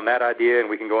build on that idea and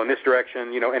we can go in this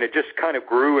direction, and it just kind of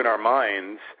grew in our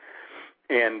minds.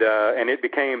 And it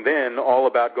became then all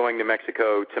about going to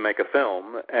Mexico to make a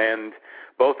film. And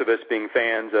both of us being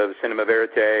fans of cinema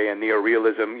verite and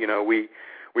neorealism,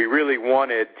 we really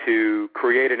wanted to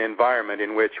create an environment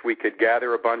in which we could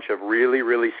gather a bunch of really,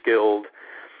 really skilled,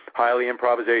 highly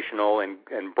improvisational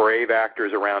and brave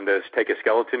actors around us, take a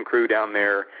skeleton crew down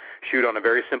there, shoot on a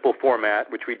very simple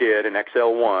format, which we did, an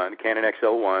XL1, Canon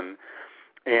XL1,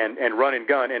 and run and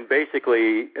gun. And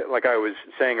basically, like I was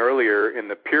saying earlier, in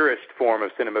the purest form of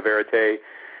cinema verite,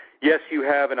 yes, you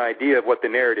have an idea of what the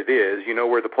narrative is, you know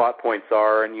where the plot points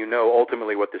are, and you know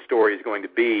ultimately what the story is going to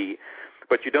be,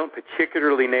 but you don't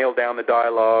particularly nail down the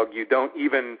dialogue. You don't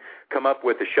even come up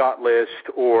with a shot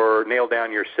list or nail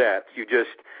down your sets. You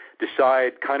just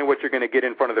decide kind of what you're going to get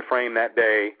in front of the frame that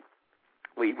day.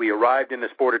 We arrived in this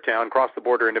border town, crossed the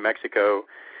border into Mexico.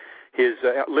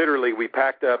 Literally, we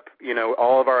packed up,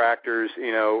 all of our actors,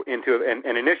 into,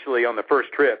 and initially on the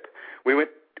first trip, we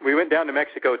went down to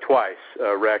Mexico twice,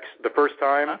 Rex. The first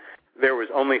time, there was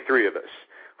only three of us.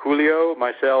 Julio,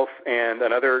 myself, and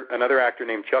another actor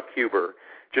named Chuck Huber.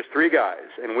 Just three guys.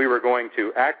 And we were going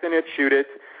to act in it, shoot it,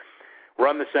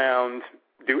 run the sound,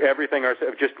 do everything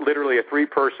ourselves, just literally a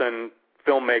three-person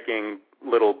filmmaking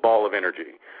little ball of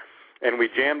energy. And we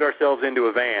jammed ourselves into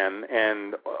a van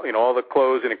and, all the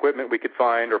clothes and equipment we could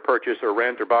find or purchase or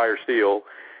rent or buy or steal,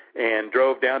 and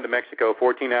drove down to Mexico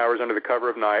 14 hours under the cover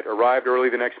of night, arrived early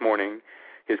the next morning.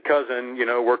 His cousin,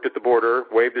 worked at the border,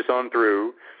 waved us on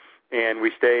through, and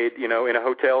we stayed, in a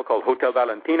hotel called Hotel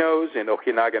Valentinos in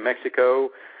Ojinaga, Mexico,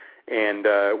 and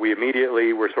we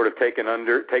immediately were sort of taken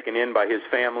in by his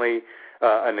family,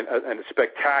 and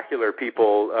spectacular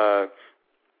people,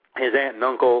 his aunt and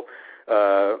uncle,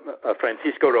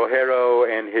 Francisco Rojero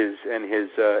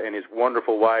and his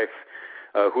wonderful wife,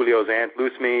 Julio's aunt,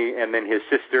 Luzmi, and then his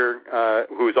sister,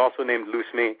 who is also named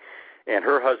Luzmi, and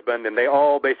her husband, and they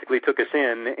all basically took us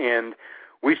in, and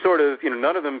we sort of,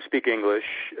 none of them speak English,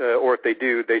 or if they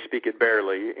do, they speak it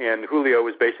barely, and Julio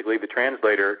was basically the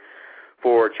translator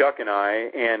for Chuck and I,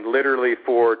 and literally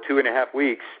for 2.5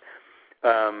 weeks,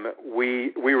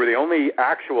 we were the only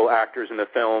actual actors in the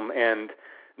film, and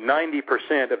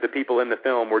 90% of the people in the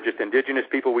film were just indigenous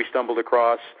people we stumbled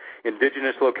across,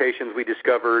 indigenous locations we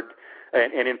discovered,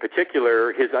 and in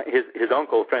particular, his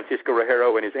uncle, Francisco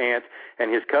Rojero, and his aunt,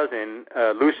 and his cousin,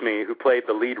 Luzmi, who played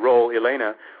the lead role,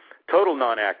 Elena, total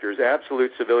non-actors,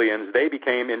 absolute civilians. They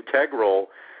became integral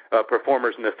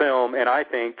performers in the film, and I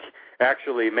think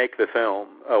actually make the film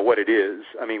what it is.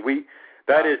 I mean,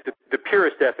 that is the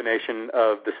purest definition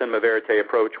of the cinema verite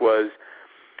approach was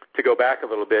to go back a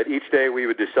little bit. Each day we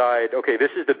would decide, okay,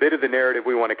 this is the bit of the narrative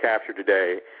we want to capture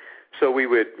today. So we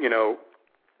would,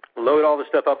 load all the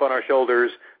stuff up on our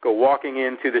shoulders, go walking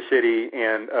into the city,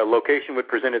 and a location would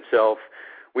present itself.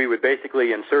 We would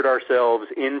basically insert ourselves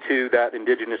into that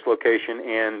indigenous location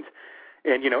and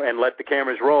let the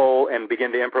cameras roll and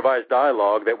begin to improvise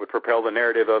dialogue that would propel the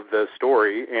narrative of the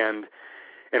story. And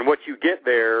And what you get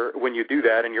there when you do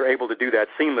that, and you're able to do that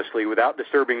seamlessly without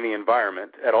disturbing the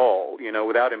environment at all,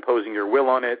 without imposing your will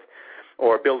on it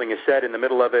or building a set in the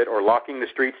middle of it or locking the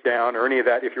streets down or any of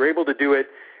that, if you're able to do it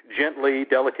gently,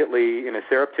 delicately, in a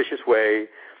surreptitious way,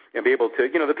 and be able to,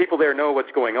 the people there know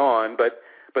what's going on, but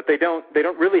they don't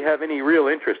really have any real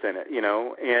interest in it,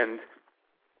 and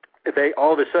they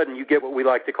all of a sudden you get what we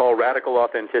like to call radical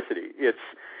authenticity. It's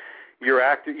you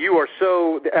are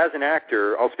so, as an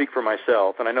actor, I'll speak for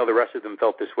myself, and I know the rest of them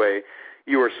felt this way,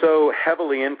 you are so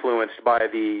heavily influenced by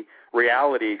the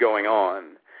reality going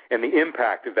on and the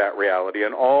impact of that reality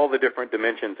and all the different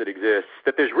dimensions that exist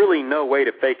that there's really no way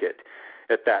to fake it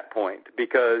at that point,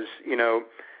 because,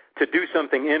 to do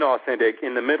something inauthentic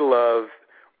in the middle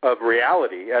of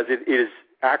reality as it is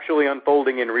actually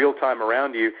unfolding in real time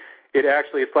around you,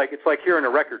 it's like hearing a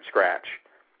record scratch.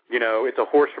 It's a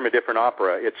horse from a different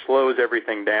opera. It slows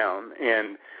everything down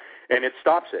and it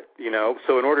stops it,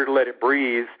 So in order to let it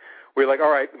breathe, we're like,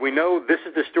 all right, we know this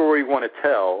is the story we want to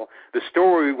tell. The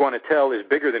story we want to tell is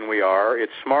bigger than we are,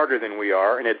 it's smarter than we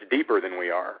are, and it's deeper than we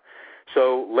are.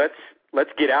 So let's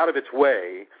get out of its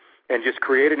way and just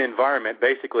create an environment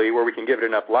basically where we can give it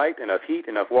enough light, enough heat,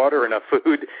 enough water, enough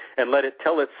food, and let it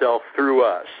tell itself through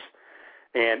us.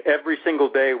 And every single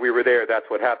day we were there, that's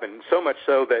what happened. So much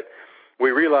so that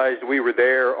we realized we were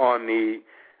there on the,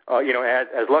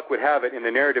 as luck would have it, in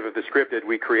the narrative of the script as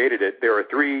we created it, there are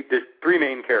three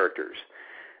main characters.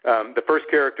 The first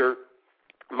character,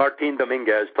 Martin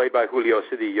Dominguez, played by Julio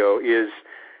Cedillo, is,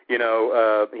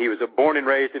 he was born and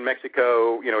raised in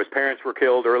Mexico. His parents were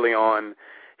killed early on.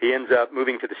 He ends up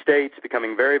moving to the States,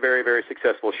 becoming very, very, very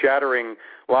successful, shattering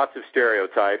lots of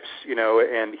stereotypes,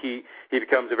 and he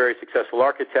becomes a very successful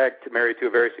architect, married to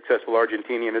a very successful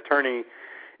Argentinian attorney.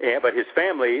 But his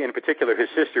family, in particular his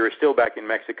sister, is still back in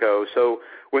Mexico. So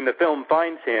when the film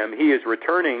finds him, he is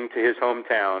returning to his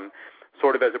hometown,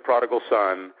 sort of as a prodigal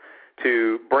son,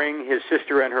 to bring his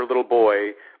sister and her little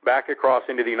boy back across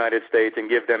into the United States and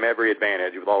give them every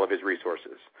advantage with all of his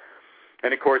resources.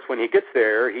 And, of course, when he gets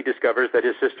there, he discovers that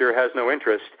his sister has no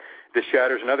interest. This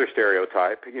shatters another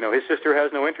stereotype. His sister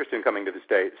has no interest in coming to the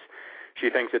States. She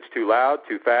thinks it's too loud,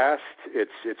 too fast,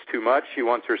 it's too much. She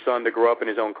wants her son to grow up in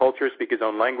his own culture, speak his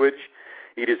own language,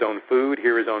 eat his own food,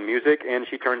 hear his own music, and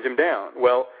she turns him down.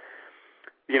 Well,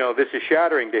 this is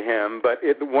shattering to him, but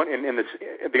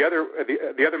the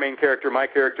other main character, my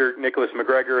character, Nicholas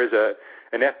McGregor, is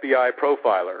an FBI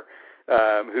profiler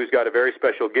who's got a very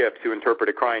special gift to interpret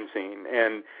a crime scene,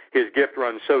 and his gift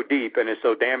runs so deep and is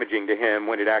so damaging to him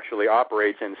when it actually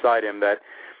operates inside him that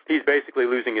he's basically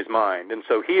losing his mind. And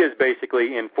so he is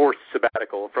basically in forced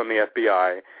sabbatical from the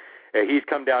FBI. He's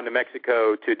come down to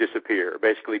Mexico to disappear,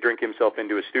 basically drink himself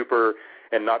into a stupor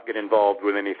and not get involved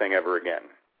with anything ever again.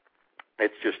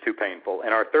 It's just too painful.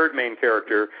 And our third main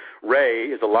character, Ray,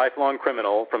 is a lifelong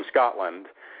criminal from Scotland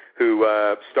who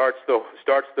starts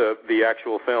the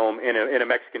actual film in a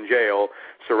Mexican jail,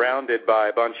 surrounded by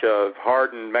a bunch of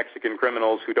hardened Mexican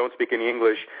criminals who don't speak any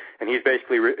English, and he's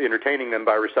basically entertaining them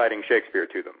by reciting Shakespeare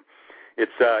to them.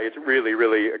 It's really,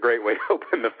 really a great way to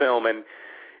open the film. And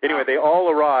anyway, they all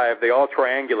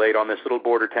triangulate on this little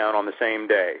border town on the same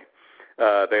day.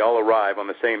 They all arrive on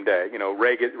the same day.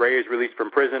 Ray is released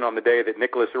from prison on the day that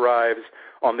Nicholas arrives,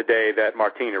 on the day that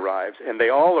Martin arrives, and they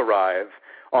all arrive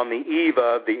on the eve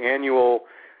of the annual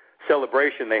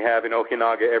celebration they have in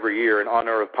Ojinaga every year in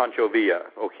honor of Pancho Villa,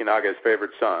 Ojinaga's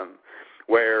favorite son,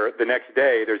 where the next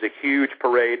day there's a huge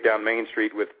parade down Main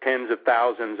Street with tens of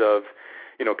thousands of,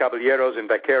 caballeros and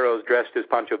vaqueros dressed as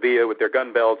Pancho Villa with their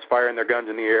gun belts, firing their guns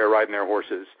in the air, riding their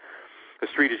horses. The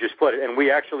street is just flooded, and we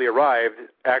actually arrived,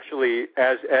 as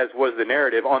was the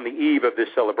narrative, on the eve of this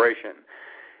celebration.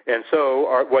 And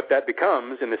so what that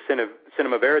becomes in the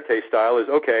cinema verite style is,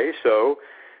 okay, so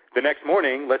the next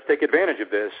morning, let's take advantage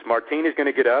of this. Martin is going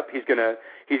to get up. He's going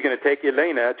to take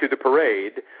Elena to the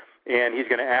parade, and he's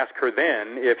going to ask her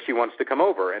then if she wants to come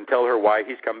over and tell her why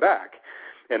he's come back.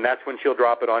 And that's when she'll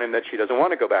drop it on him that she doesn't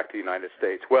want to go back to the United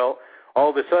States. Well, all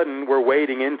of a sudden, we're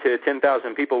wading into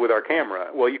 10,000 people with our camera.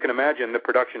 Well, you can imagine the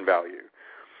production value.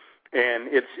 And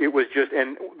it was just,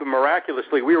 and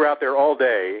miraculously, we were out there all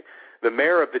day. The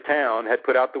mayor of the town had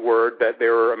put out the word that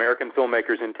there were American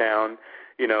filmmakers in town,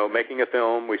 making a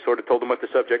film. We sort of told them what the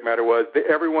subject matter was.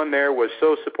 Everyone there was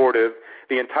so supportive,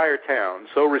 the entire town,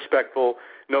 so respectful.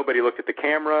 Nobody looked at the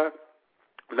camera.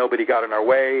 Nobody got in our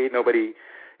way. Nobody,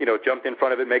 jumped in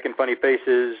front of it making funny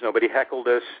faces. Nobody heckled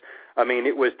us. I mean,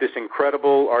 it was this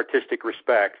incredible artistic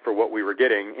respect for what we were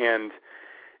getting, and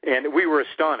we were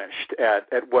astonished at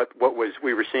what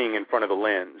we were seeing in front of the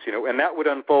lens, and that would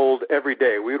unfold every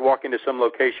day. We would walk into some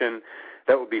location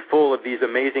that would be full of these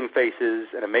amazing faces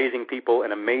and amazing people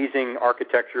and amazing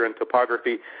architecture and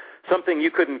topography, something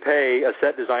you couldn't pay a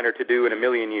set designer to do in a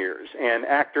million years. And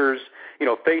actors,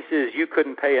 faces you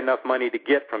couldn't pay enough money to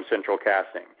get from central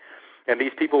casting. And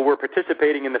these people were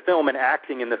participating in the film and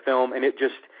acting in the film, and it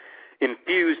just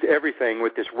infused everything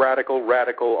with this radical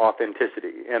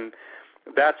authenticity. And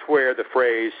that's where the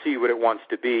phrase, see what it wants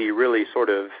to be, really sort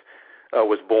of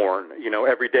was born.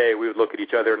 Every day we would look at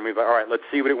each other and we'd be like, all right, let's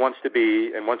see what it wants to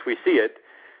be, and once we see it,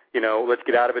 let's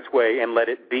get out of its way and let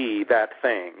it be that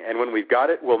thing. And when we've got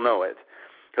it, we'll know it.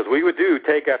 Because we would do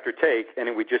take after take, and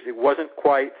it wasn't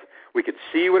quite, we could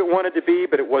see what it wanted to be,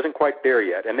 but it wasn't quite there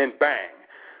yet. And then bang,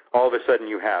 all of a sudden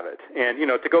you have it. And,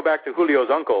 to go back to Julio's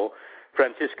uncle,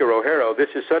 Francisco Rojero, this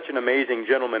is such an amazing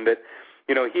gentleman that,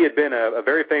 he had been a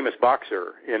very famous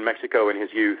boxer in Mexico in his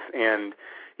youth, and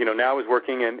now is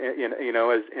working in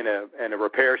a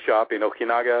repair shop in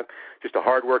Ojinaga, just a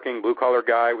hardworking blue-collar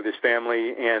guy with his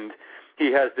family, and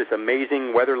he has this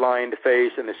amazing weather-lined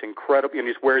face and this incredible, he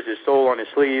just wears his soul on his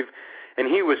sleeve, and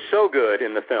he was so good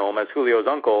in the film as Julio's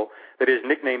uncle that his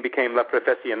nickname became La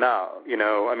Profesional.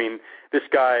 This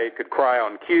guy could cry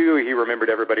on cue. He remembered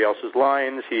everybody else's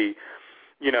lines. He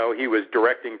was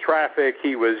directing traffic.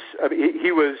 He was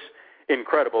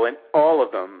incredible, and all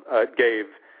of them gave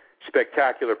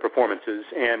spectacular performances.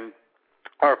 And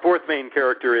our fourth main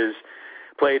character is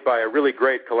played by a really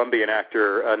great Colombian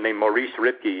actor named Maurice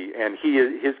Ripke, and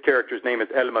his character's name is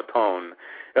El Matón.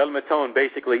 El Matón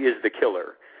basically is the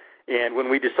killer. And when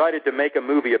we decided to make a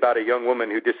movie about a young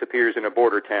woman who disappears in a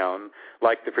border town,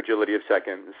 like The Fragility of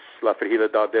Seconds, La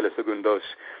Fragilidad de los Segundos,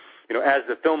 as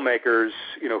the filmmakers,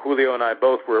 Julio and I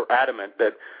both were adamant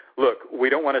that, look, we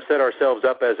don't want to set ourselves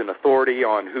up as an authority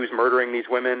on who's murdering these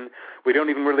women. We don't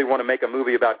even really want to make a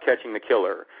movie about catching the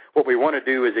killer. What we want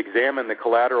to do is examine the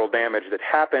collateral damage that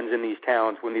happens in these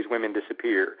towns when these women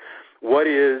disappear. What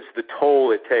is the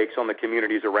toll it takes on the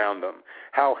communities around them?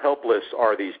 How helpless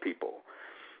are these people?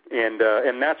 And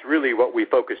that's really what we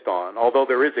focused on. Although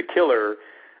there is a killer,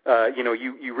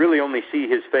 you really only see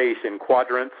his face in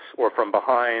quadrants or from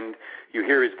behind. You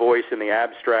hear his voice in the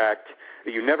abstract.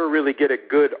 You never really get a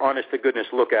good, honest-to-goodness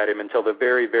look at him until the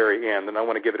very, very end, and I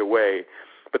want to give it away.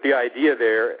 But the idea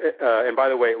there, and by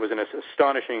the way, it was an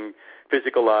astonishing,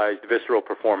 physicalized, visceral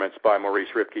performance by Maurice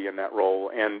Ripke in that role.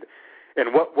 And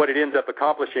what it ends up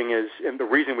accomplishing is, and the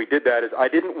reason we did that is I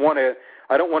don't want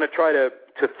to try to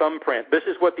thumbprint, this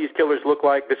is what these killers look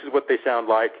like, this is what they sound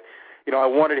like. I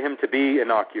wanted him to be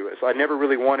innocuous. I never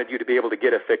really wanted you to be able to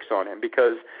get a fix on him,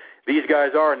 because these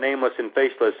guys are nameless and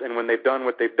faceless, and when they've done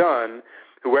what they've done,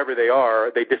 whoever they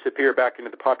are, they disappear back into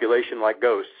the population like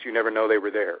ghosts. You never know they were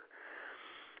there.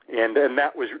 And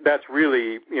that's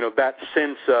really, that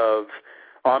sense of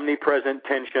omnipresent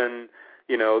tension,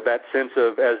 that sense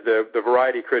of, as the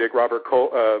Variety critic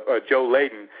Joe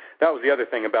Layden, that was the other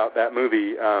thing about that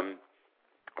movie,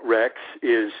 Rex,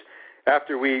 is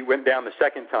after we went down the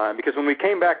second time, because when we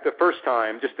came back the first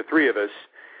time, just the three of us,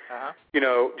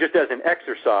 just as an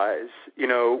exercise,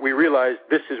 we realized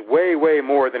this is way, way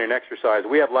more than an exercise.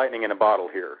 We have lightning in a bottle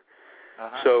here.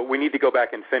 So we need to go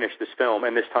back and finish this film,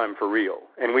 and this time for real.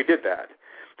 And we did that.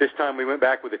 This time we went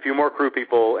back with a few more crew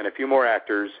people and a few more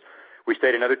actors. We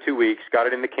stayed another 2 weeks, got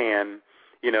it in the can,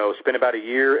 spent about a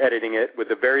year editing it with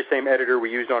the very same editor we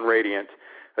used on Radiant,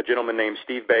 a gentleman named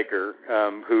Steve Baker,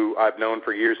 who I've known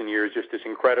for years and years, just this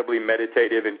incredibly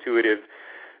meditative, intuitive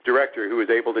director who was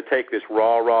able to take this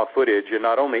raw footage and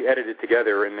not only edit it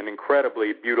together in an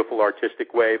incredibly beautiful,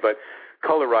 artistic way, but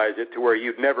colorize it to where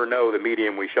you'd never know the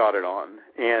medium we shot it on.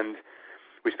 And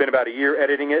we spent about a year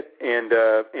editing it, and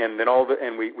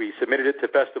then we submitted it to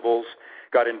festivals,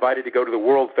 got invited to go to the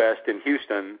World Fest in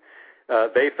Houston.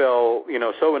 They fell,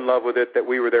 so in love with it that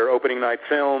we were their opening night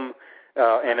film,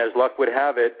 and as luck would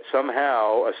have it,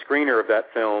 somehow a screener of that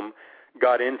film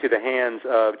got into the hands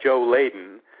of Joe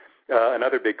Layden,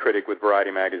 another big critic with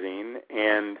Variety magazine,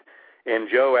 and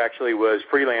Joe actually was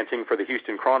freelancing for the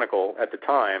Houston Chronicle at the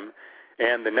time,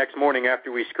 and the next morning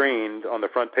after we screened, on the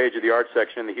front page of the art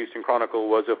section in the Houston Chronicle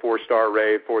was a 4-star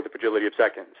rave for The Fragility of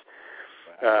Seconds.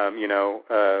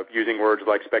 Using words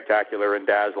like spectacular and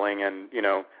dazzling and,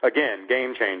 again,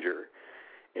 game changer.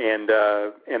 And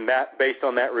that, based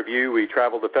on that review, we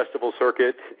traveled the festival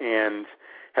circuit and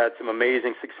had some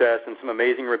amazing success and some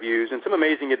amazing reviews and some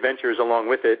amazing adventures along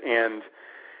with it. And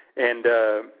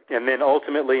then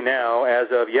ultimately now, as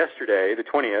of yesterday, the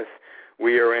 20th,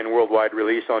 we are in worldwide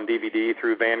release on DVD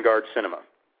through Vanguard Cinema.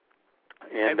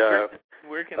 And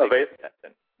where can they get that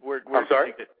then? I'm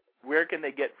sorry? Where can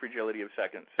they get Fragility of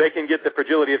Seconds? They can get The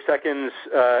Fragility of Seconds,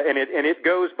 and it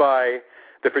goes by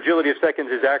The Fragility of Seconds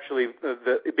is actually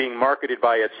being marketed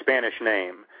by its Spanish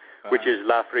name, which is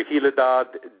La Fragilidad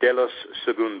de los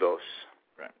Segundos.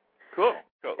 Right. Cool.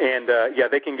 And,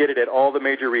 they can get it at all the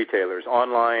major retailers,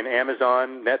 online,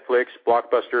 Amazon, Netflix,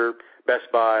 Blockbuster, Best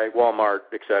Buy, Walmart,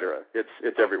 etc.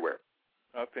 It's everywhere.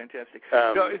 Oh, fantastic.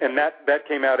 And that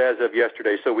came out as of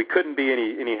yesterday, so we couldn't be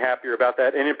any happier about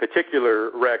that. And in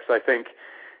particular, Rex, I think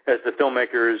as the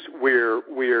filmmakers,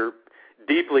 we're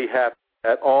deeply happy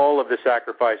at all of the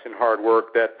sacrifice and hard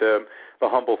work that the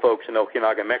humble folks in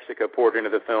Ojinaga, Mexico poured into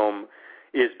the film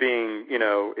is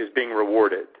being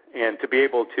rewarded. And to be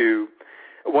able to,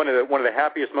 one of the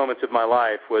happiest moments of my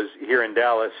life was here in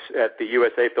Dallas at the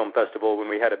USA Film Festival when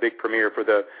we had a big premiere for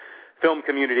the film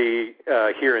community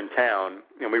here in town,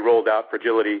 and we rolled out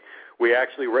Fragility. We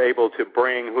actually were able to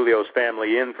bring Julio's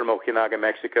family in from Ojinaga,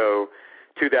 Mexico,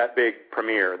 to that big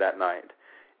premiere that night.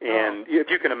 And if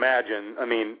you can imagine, I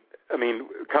mean,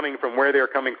 coming from where they're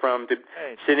coming from to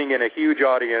sitting in a huge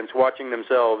audience, watching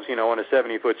themselves, on a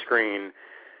 70-foot screen,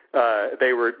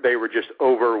 they were just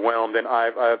overwhelmed, and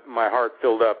my heart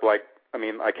filled up like,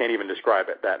 I can't even describe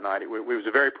it that night. It was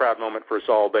a very proud moment for us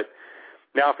all, but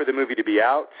now for the movie to be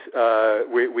out,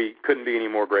 we couldn't be any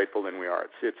more grateful than we are.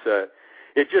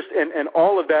 And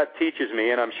all of that teaches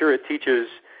me, and I'm sure it teaches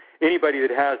anybody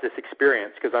that has this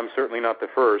experience, because I'm certainly not the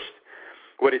first.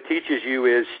 What it teaches you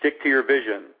is stick to your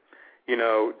vision.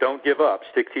 Don't give up.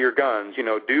 Stick to your guns.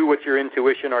 Do what your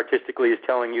intuition artistically is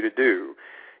telling you to do.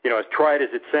 As trite as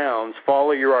it sounds,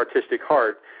 follow your artistic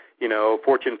heart.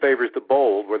 Fortune favors the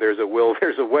bold. Where there's a will,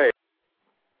 there's a way.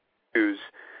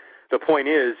 The point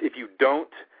is, if you don't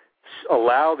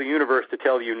allow the universe to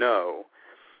tell you no,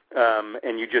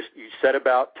 and you set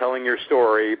about telling your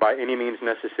story by any means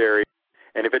necessary,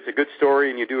 and if it's a good story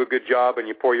and you do a good job and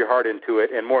you pour your heart into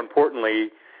it, and more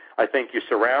importantly, I think you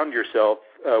surround yourself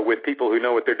with people who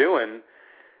know what they're doing,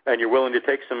 and you're willing to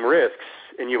take some risks,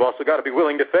 and you've also got to be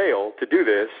willing to fail to do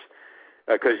this,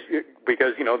 because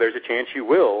there's a chance you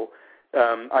will.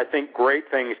 I think great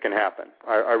things can happen.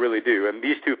 I really do, and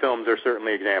these two films are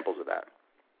certainly examples of that.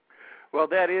 Well,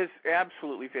 that is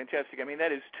absolutely fantastic.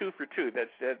 That is 2 for 2.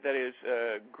 That is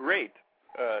great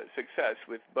success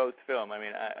with both film.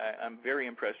 I'm very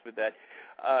impressed with that.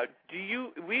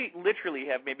 We literally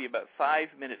have maybe about 5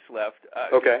 minutes left.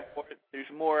 Okay. There's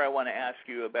more I want to ask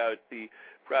you about the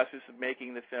process of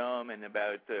making the film and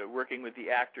about working with the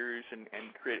actors and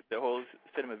create the whole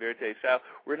cinema verite style.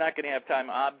 We're not going to have time,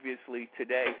 obviously,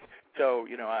 today. So,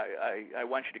 I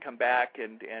want you to come back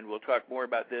and we'll talk more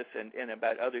about this and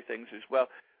about other things as well.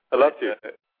 I'd love to.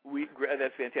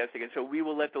 That's fantastic. And so we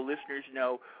will let the listeners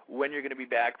know when you're going to be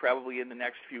back, probably in the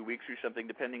next few weeks or something,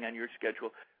 depending on your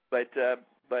schedule. But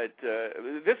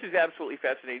this is absolutely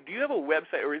fascinating. Do you have a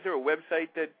website, or is there a website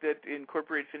that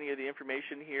incorporates any of the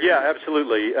information here? Yeah,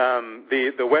 absolutely.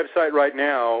 The website right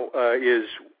now is,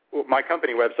 my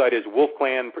company website is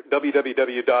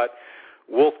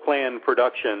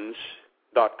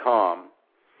www.wolfclanproductions.com.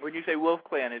 When you say Wolf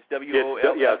Clan, it's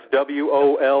W-O-L-F? Yeah, it's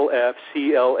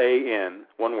W-O-L-F-C-L-A-N,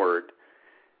 one word.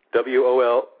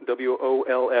 W-O-L-F-C-L-A-N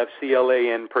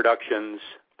Productions,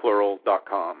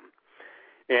 plural.com.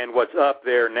 And what's up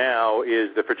there now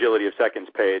is the Fragility of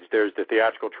Seconds page. There's the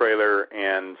theatrical trailer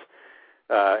and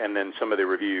then some of the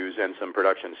reviews and some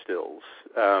production stills.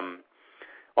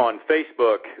 On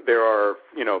Facebook, there are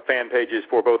fan pages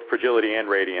for both Fragility and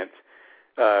Radiant,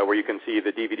 where you can see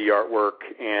the DVD artwork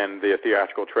and the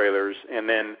theatrical trailers. And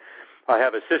then I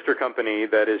have a sister company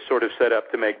that is sort of set up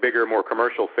to make bigger, more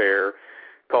commercial fare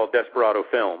called Desperado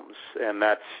Films, and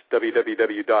that's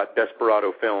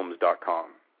www.desperadofilms.com.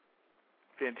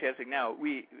 Fantastic. Now,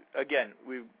 we've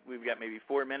got maybe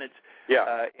 4 minutes.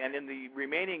 Yeah. And in the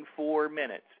remaining 4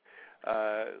 minutes,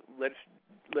 let's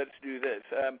do this.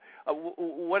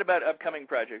 What about upcoming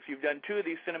projects? You've done 2 of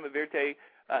these cinema verite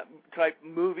type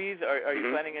movies. Are you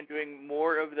planning on doing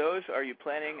more of those? Are you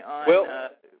planning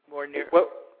on more near? Well,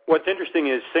 what's interesting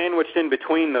is sandwiched in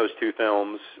between those 2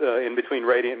 films, in between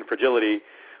Radiant and Fragility,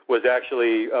 was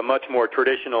actually a much more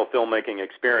traditional filmmaking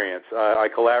experience. I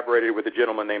collaborated with a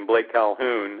gentleman named Blake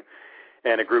Calhoun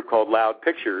and a group called Loud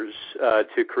Pictures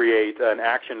to create an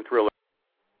action thriller,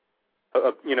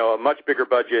 a much bigger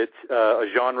budget, a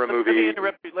genre movie.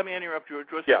 Let me interrupt you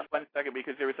just 1 second,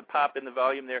 because there was a pop in the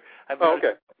volume there.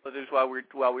 Okay. While we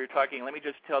were talking, let me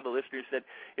just tell the listeners that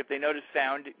if they notice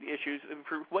sound issues,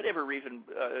 for whatever reason,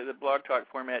 the Blog Talk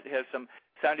format has some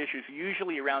sound issues,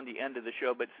 usually around the end of the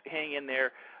show, but hang in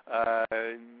there.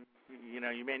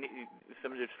 You may need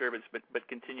some disturbance, but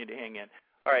continue to hang in.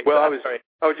 All right. Well, I was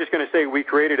just going to say we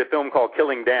created a film called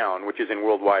Killing Down, which is in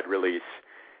worldwide release.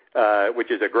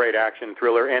 which is a great action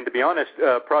thriller. And to be honest,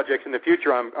 projects in the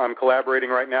future, I'm collaborating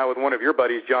right now with one of your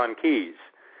buddies, John Keyes.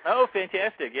 Oh,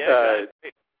 fantastic! Yeah.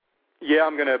 Yeah,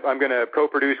 I'm gonna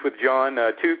co-produce with John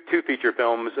two feature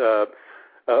films.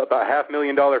 About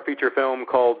 $500,000 feature film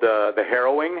called The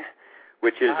Harrowing,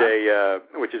 which is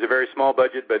a very small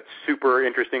budget but super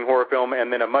interesting horror film,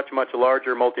 and then a much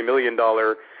larger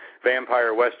multi-million-dollar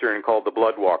vampire western called The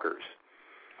Bloodwalkers.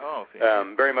 Oh,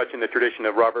 very much in the tradition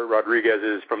of Robert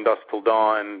Rodriguez's From Dusk Till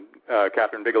Dawn,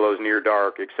 Catherine Bigelow's Near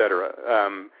Dark, etc.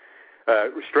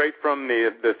 Straight from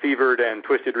the fevered and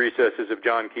twisted recesses of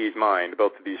John Keyes' mind,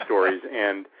 both of these stories,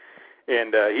 and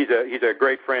he's a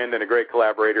great friend and a great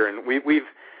collaborator, and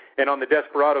and on the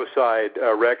Desperado side,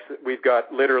 Rex, we've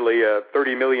got literally a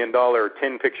 $30 million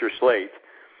 10-picture slate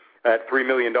at $3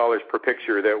 million per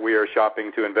picture that we are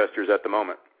shopping to investors at the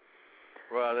moment.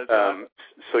 Wow, that's awesome.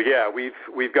 So yeah,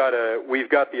 we've got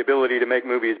the ability to make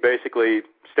movies basically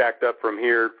stacked up from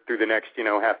here through the next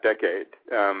half decade.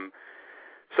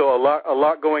 So a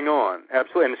lot going on,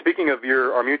 absolutely. And speaking of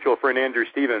our mutual friend Andrew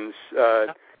Stevens,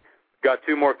 got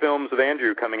 2 more films with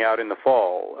Andrew coming out in the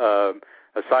fall.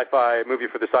 A sci-fi movie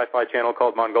for the Sci-Fi Channel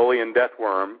called Mongolian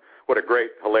Deathworm. What a great,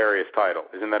 hilarious title!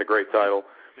 Isn't that a great title?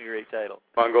 A great title.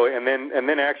 Mongolia, and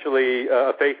then actually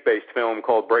a faith-based film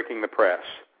called Breaking the Press.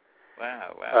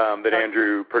 Wow. That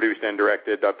Andrew produced and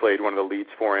directed. I played one of the leads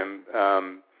for him.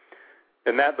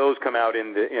 And those come out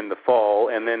in the fall.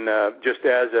 And then just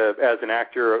as an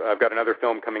actor, I've got another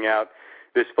film coming out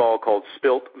this fall called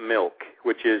Spilt Milk,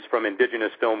 which is from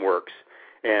Indigenous Filmworks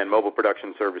and Mobile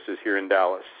Production Services here in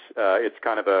Dallas. It's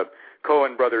kind of a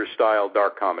Coen Brothers style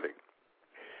dark comedy.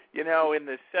 In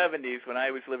the 70s, when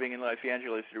I was living in Los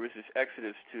Angeles, there was this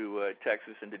exodus to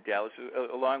Texas and to Dallas,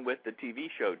 along with the TV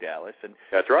show Dallas. And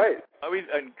that's right. Always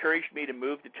encouraged me to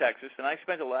move to Texas, and I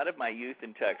spent a lot of my youth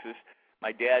in Texas.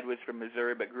 My dad was from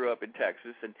Missouri but grew up in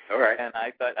Texas, and and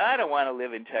I thought, I don't want to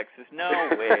live in Texas. No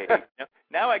way.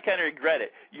 Now I kind of regret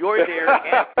it. You're there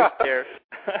and you're there.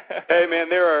 Hey, man,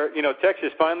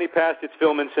 Texas finally passed its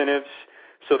film incentives,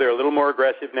 so they're a little more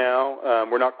aggressive now.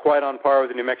 We're not quite on par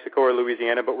with New Mexico or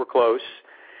Louisiana, but we're close.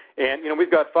 And,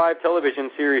 we've got 5 television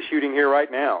series shooting here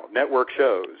right now, network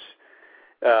shows.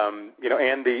 And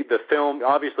the film,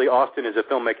 obviously Austin is a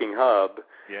filmmaking hub.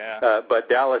 Yeah. But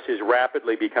Dallas is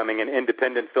rapidly becoming an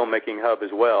independent filmmaking hub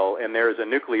as well, and there's a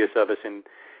nucleus of us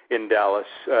in Dallas.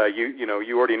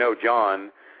 You already know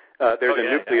John. There's a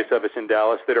nucleus of us in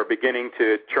Dallas that are beginning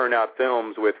to churn out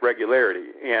films with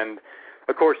regularity. And,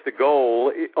 of course, the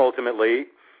goal ultimately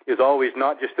is always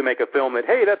not just to make a film that,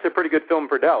 hey, that's a pretty good film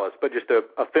for Dallas, but just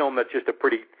a film that's just a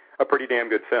pretty damn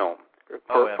good film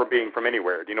for being from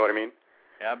anywhere. Do you know what I mean?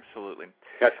 Absolutely.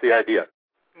 That's the idea.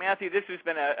 Matthew, this has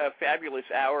been a fabulous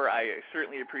hour. I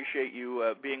certainly appreciate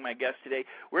you being my guest today.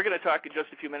 We're going to talk in just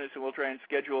a few minutes, and we'll try and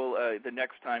schedule the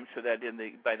next time so that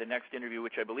by the next interview,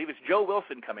 which I believe is Joe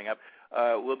Wilson coming up,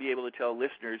 we'll be able to tell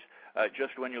listeners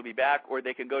just when you'll be back, or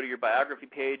they can go to your biography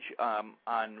page on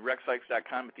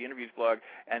rexsikes.com at the interviews blog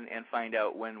and find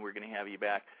out when we're going to have you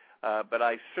back. But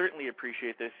I certainly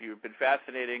appreciate this. You've been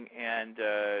fascinating and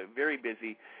very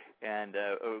busy. And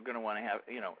we're going to want to have,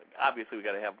 obviously we've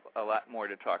got to have a lot more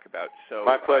to talk about. So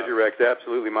my pleasure, Rex.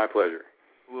 Absolutely my pleasure.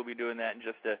 We'll be doing that in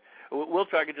we'll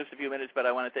talk in just a few minutes, but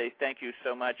I want to say thank you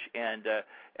so much and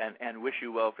wish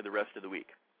you well for the rest of the week.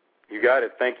 You got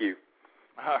it. Thank you.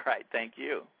 All right. Thank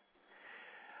you.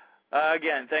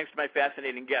 Again, thanks to my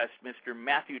fascinating guest, Mr.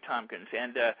 Matthew Tompkins,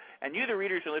 and you, the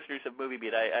readers and listeners of Movie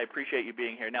Beat. I appreciate you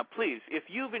being here. Now, please, if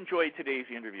you've enjoyed today's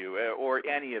interview or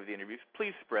any of the interviews,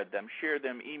 please spread them, share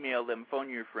them, email them, phone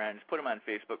your friends, put them on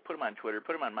Facebook, put them on Twitter,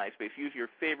 put them on MySpace. Use your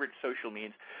favorite social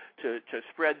means to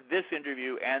spread this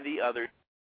interview and the others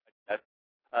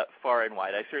far and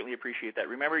wide. I certainly appreciate that.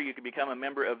 Remember, you can become a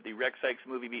member of the Rex Sikes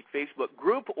Movie Beat Facebook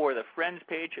group or the Friends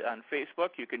page on Facebook.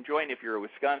 You can join if you're a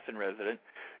Wisconsin resident.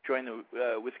 Join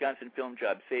the Wisconsin Film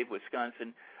Job, Save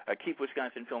Wisconsin, Keep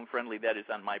Wisconsin Film Friendly. That is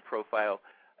on my profile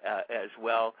as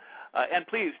well. And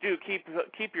please do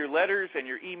keep your letters and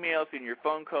your emails and your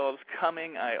phone calls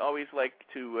coming. I always like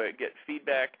to get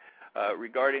feedback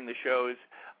regarding the shows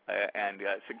and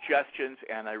suggestions,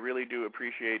 and I really do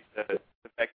appreciate the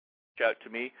fact out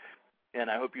to me, and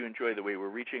I hope you enjoy the way we're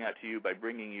reaching out to you by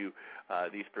bringing you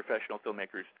these professional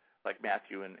filmmakers like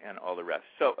Matthew and all the rest.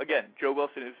 So again, Joe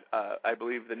Wilson is, I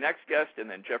believe, the next guest, and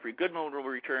then Jeffrey Goodman will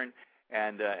return,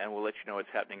 and we'll let you know what's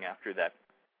happening after that.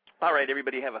 All right,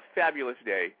 everybody, have a fabulous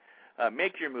day.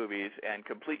 Make your movies and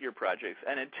complete your projects.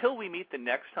 And until we meet the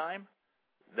next time,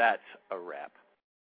 that's a wrap.